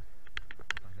much. Well played.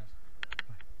 Well played, guys.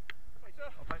 Well played.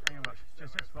 Well played. Thank you very much.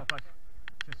 Cheers, gents. Well played.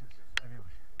 Cheers, gents. Thank you very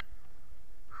much.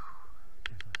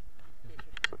 Cheers, guys. Cheers.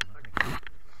 Thank you.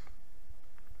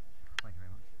 Thank you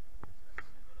very much.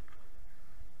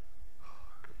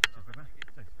 Cheers, big man.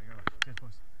 Thank you very much. Cheers,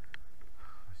 boys.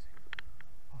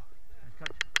 Oh, thanks,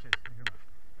 coach. Cheers. Thank you very much.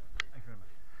 Thank you very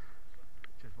much.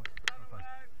 Cheers, boys. Well played.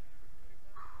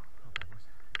 Well played, boys.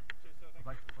 Well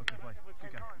played. Well played.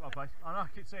 Good game. Well played. I know, I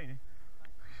keep seeing you.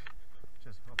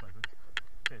 Cheers. Well played, boys.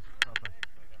 Cheers. Well played.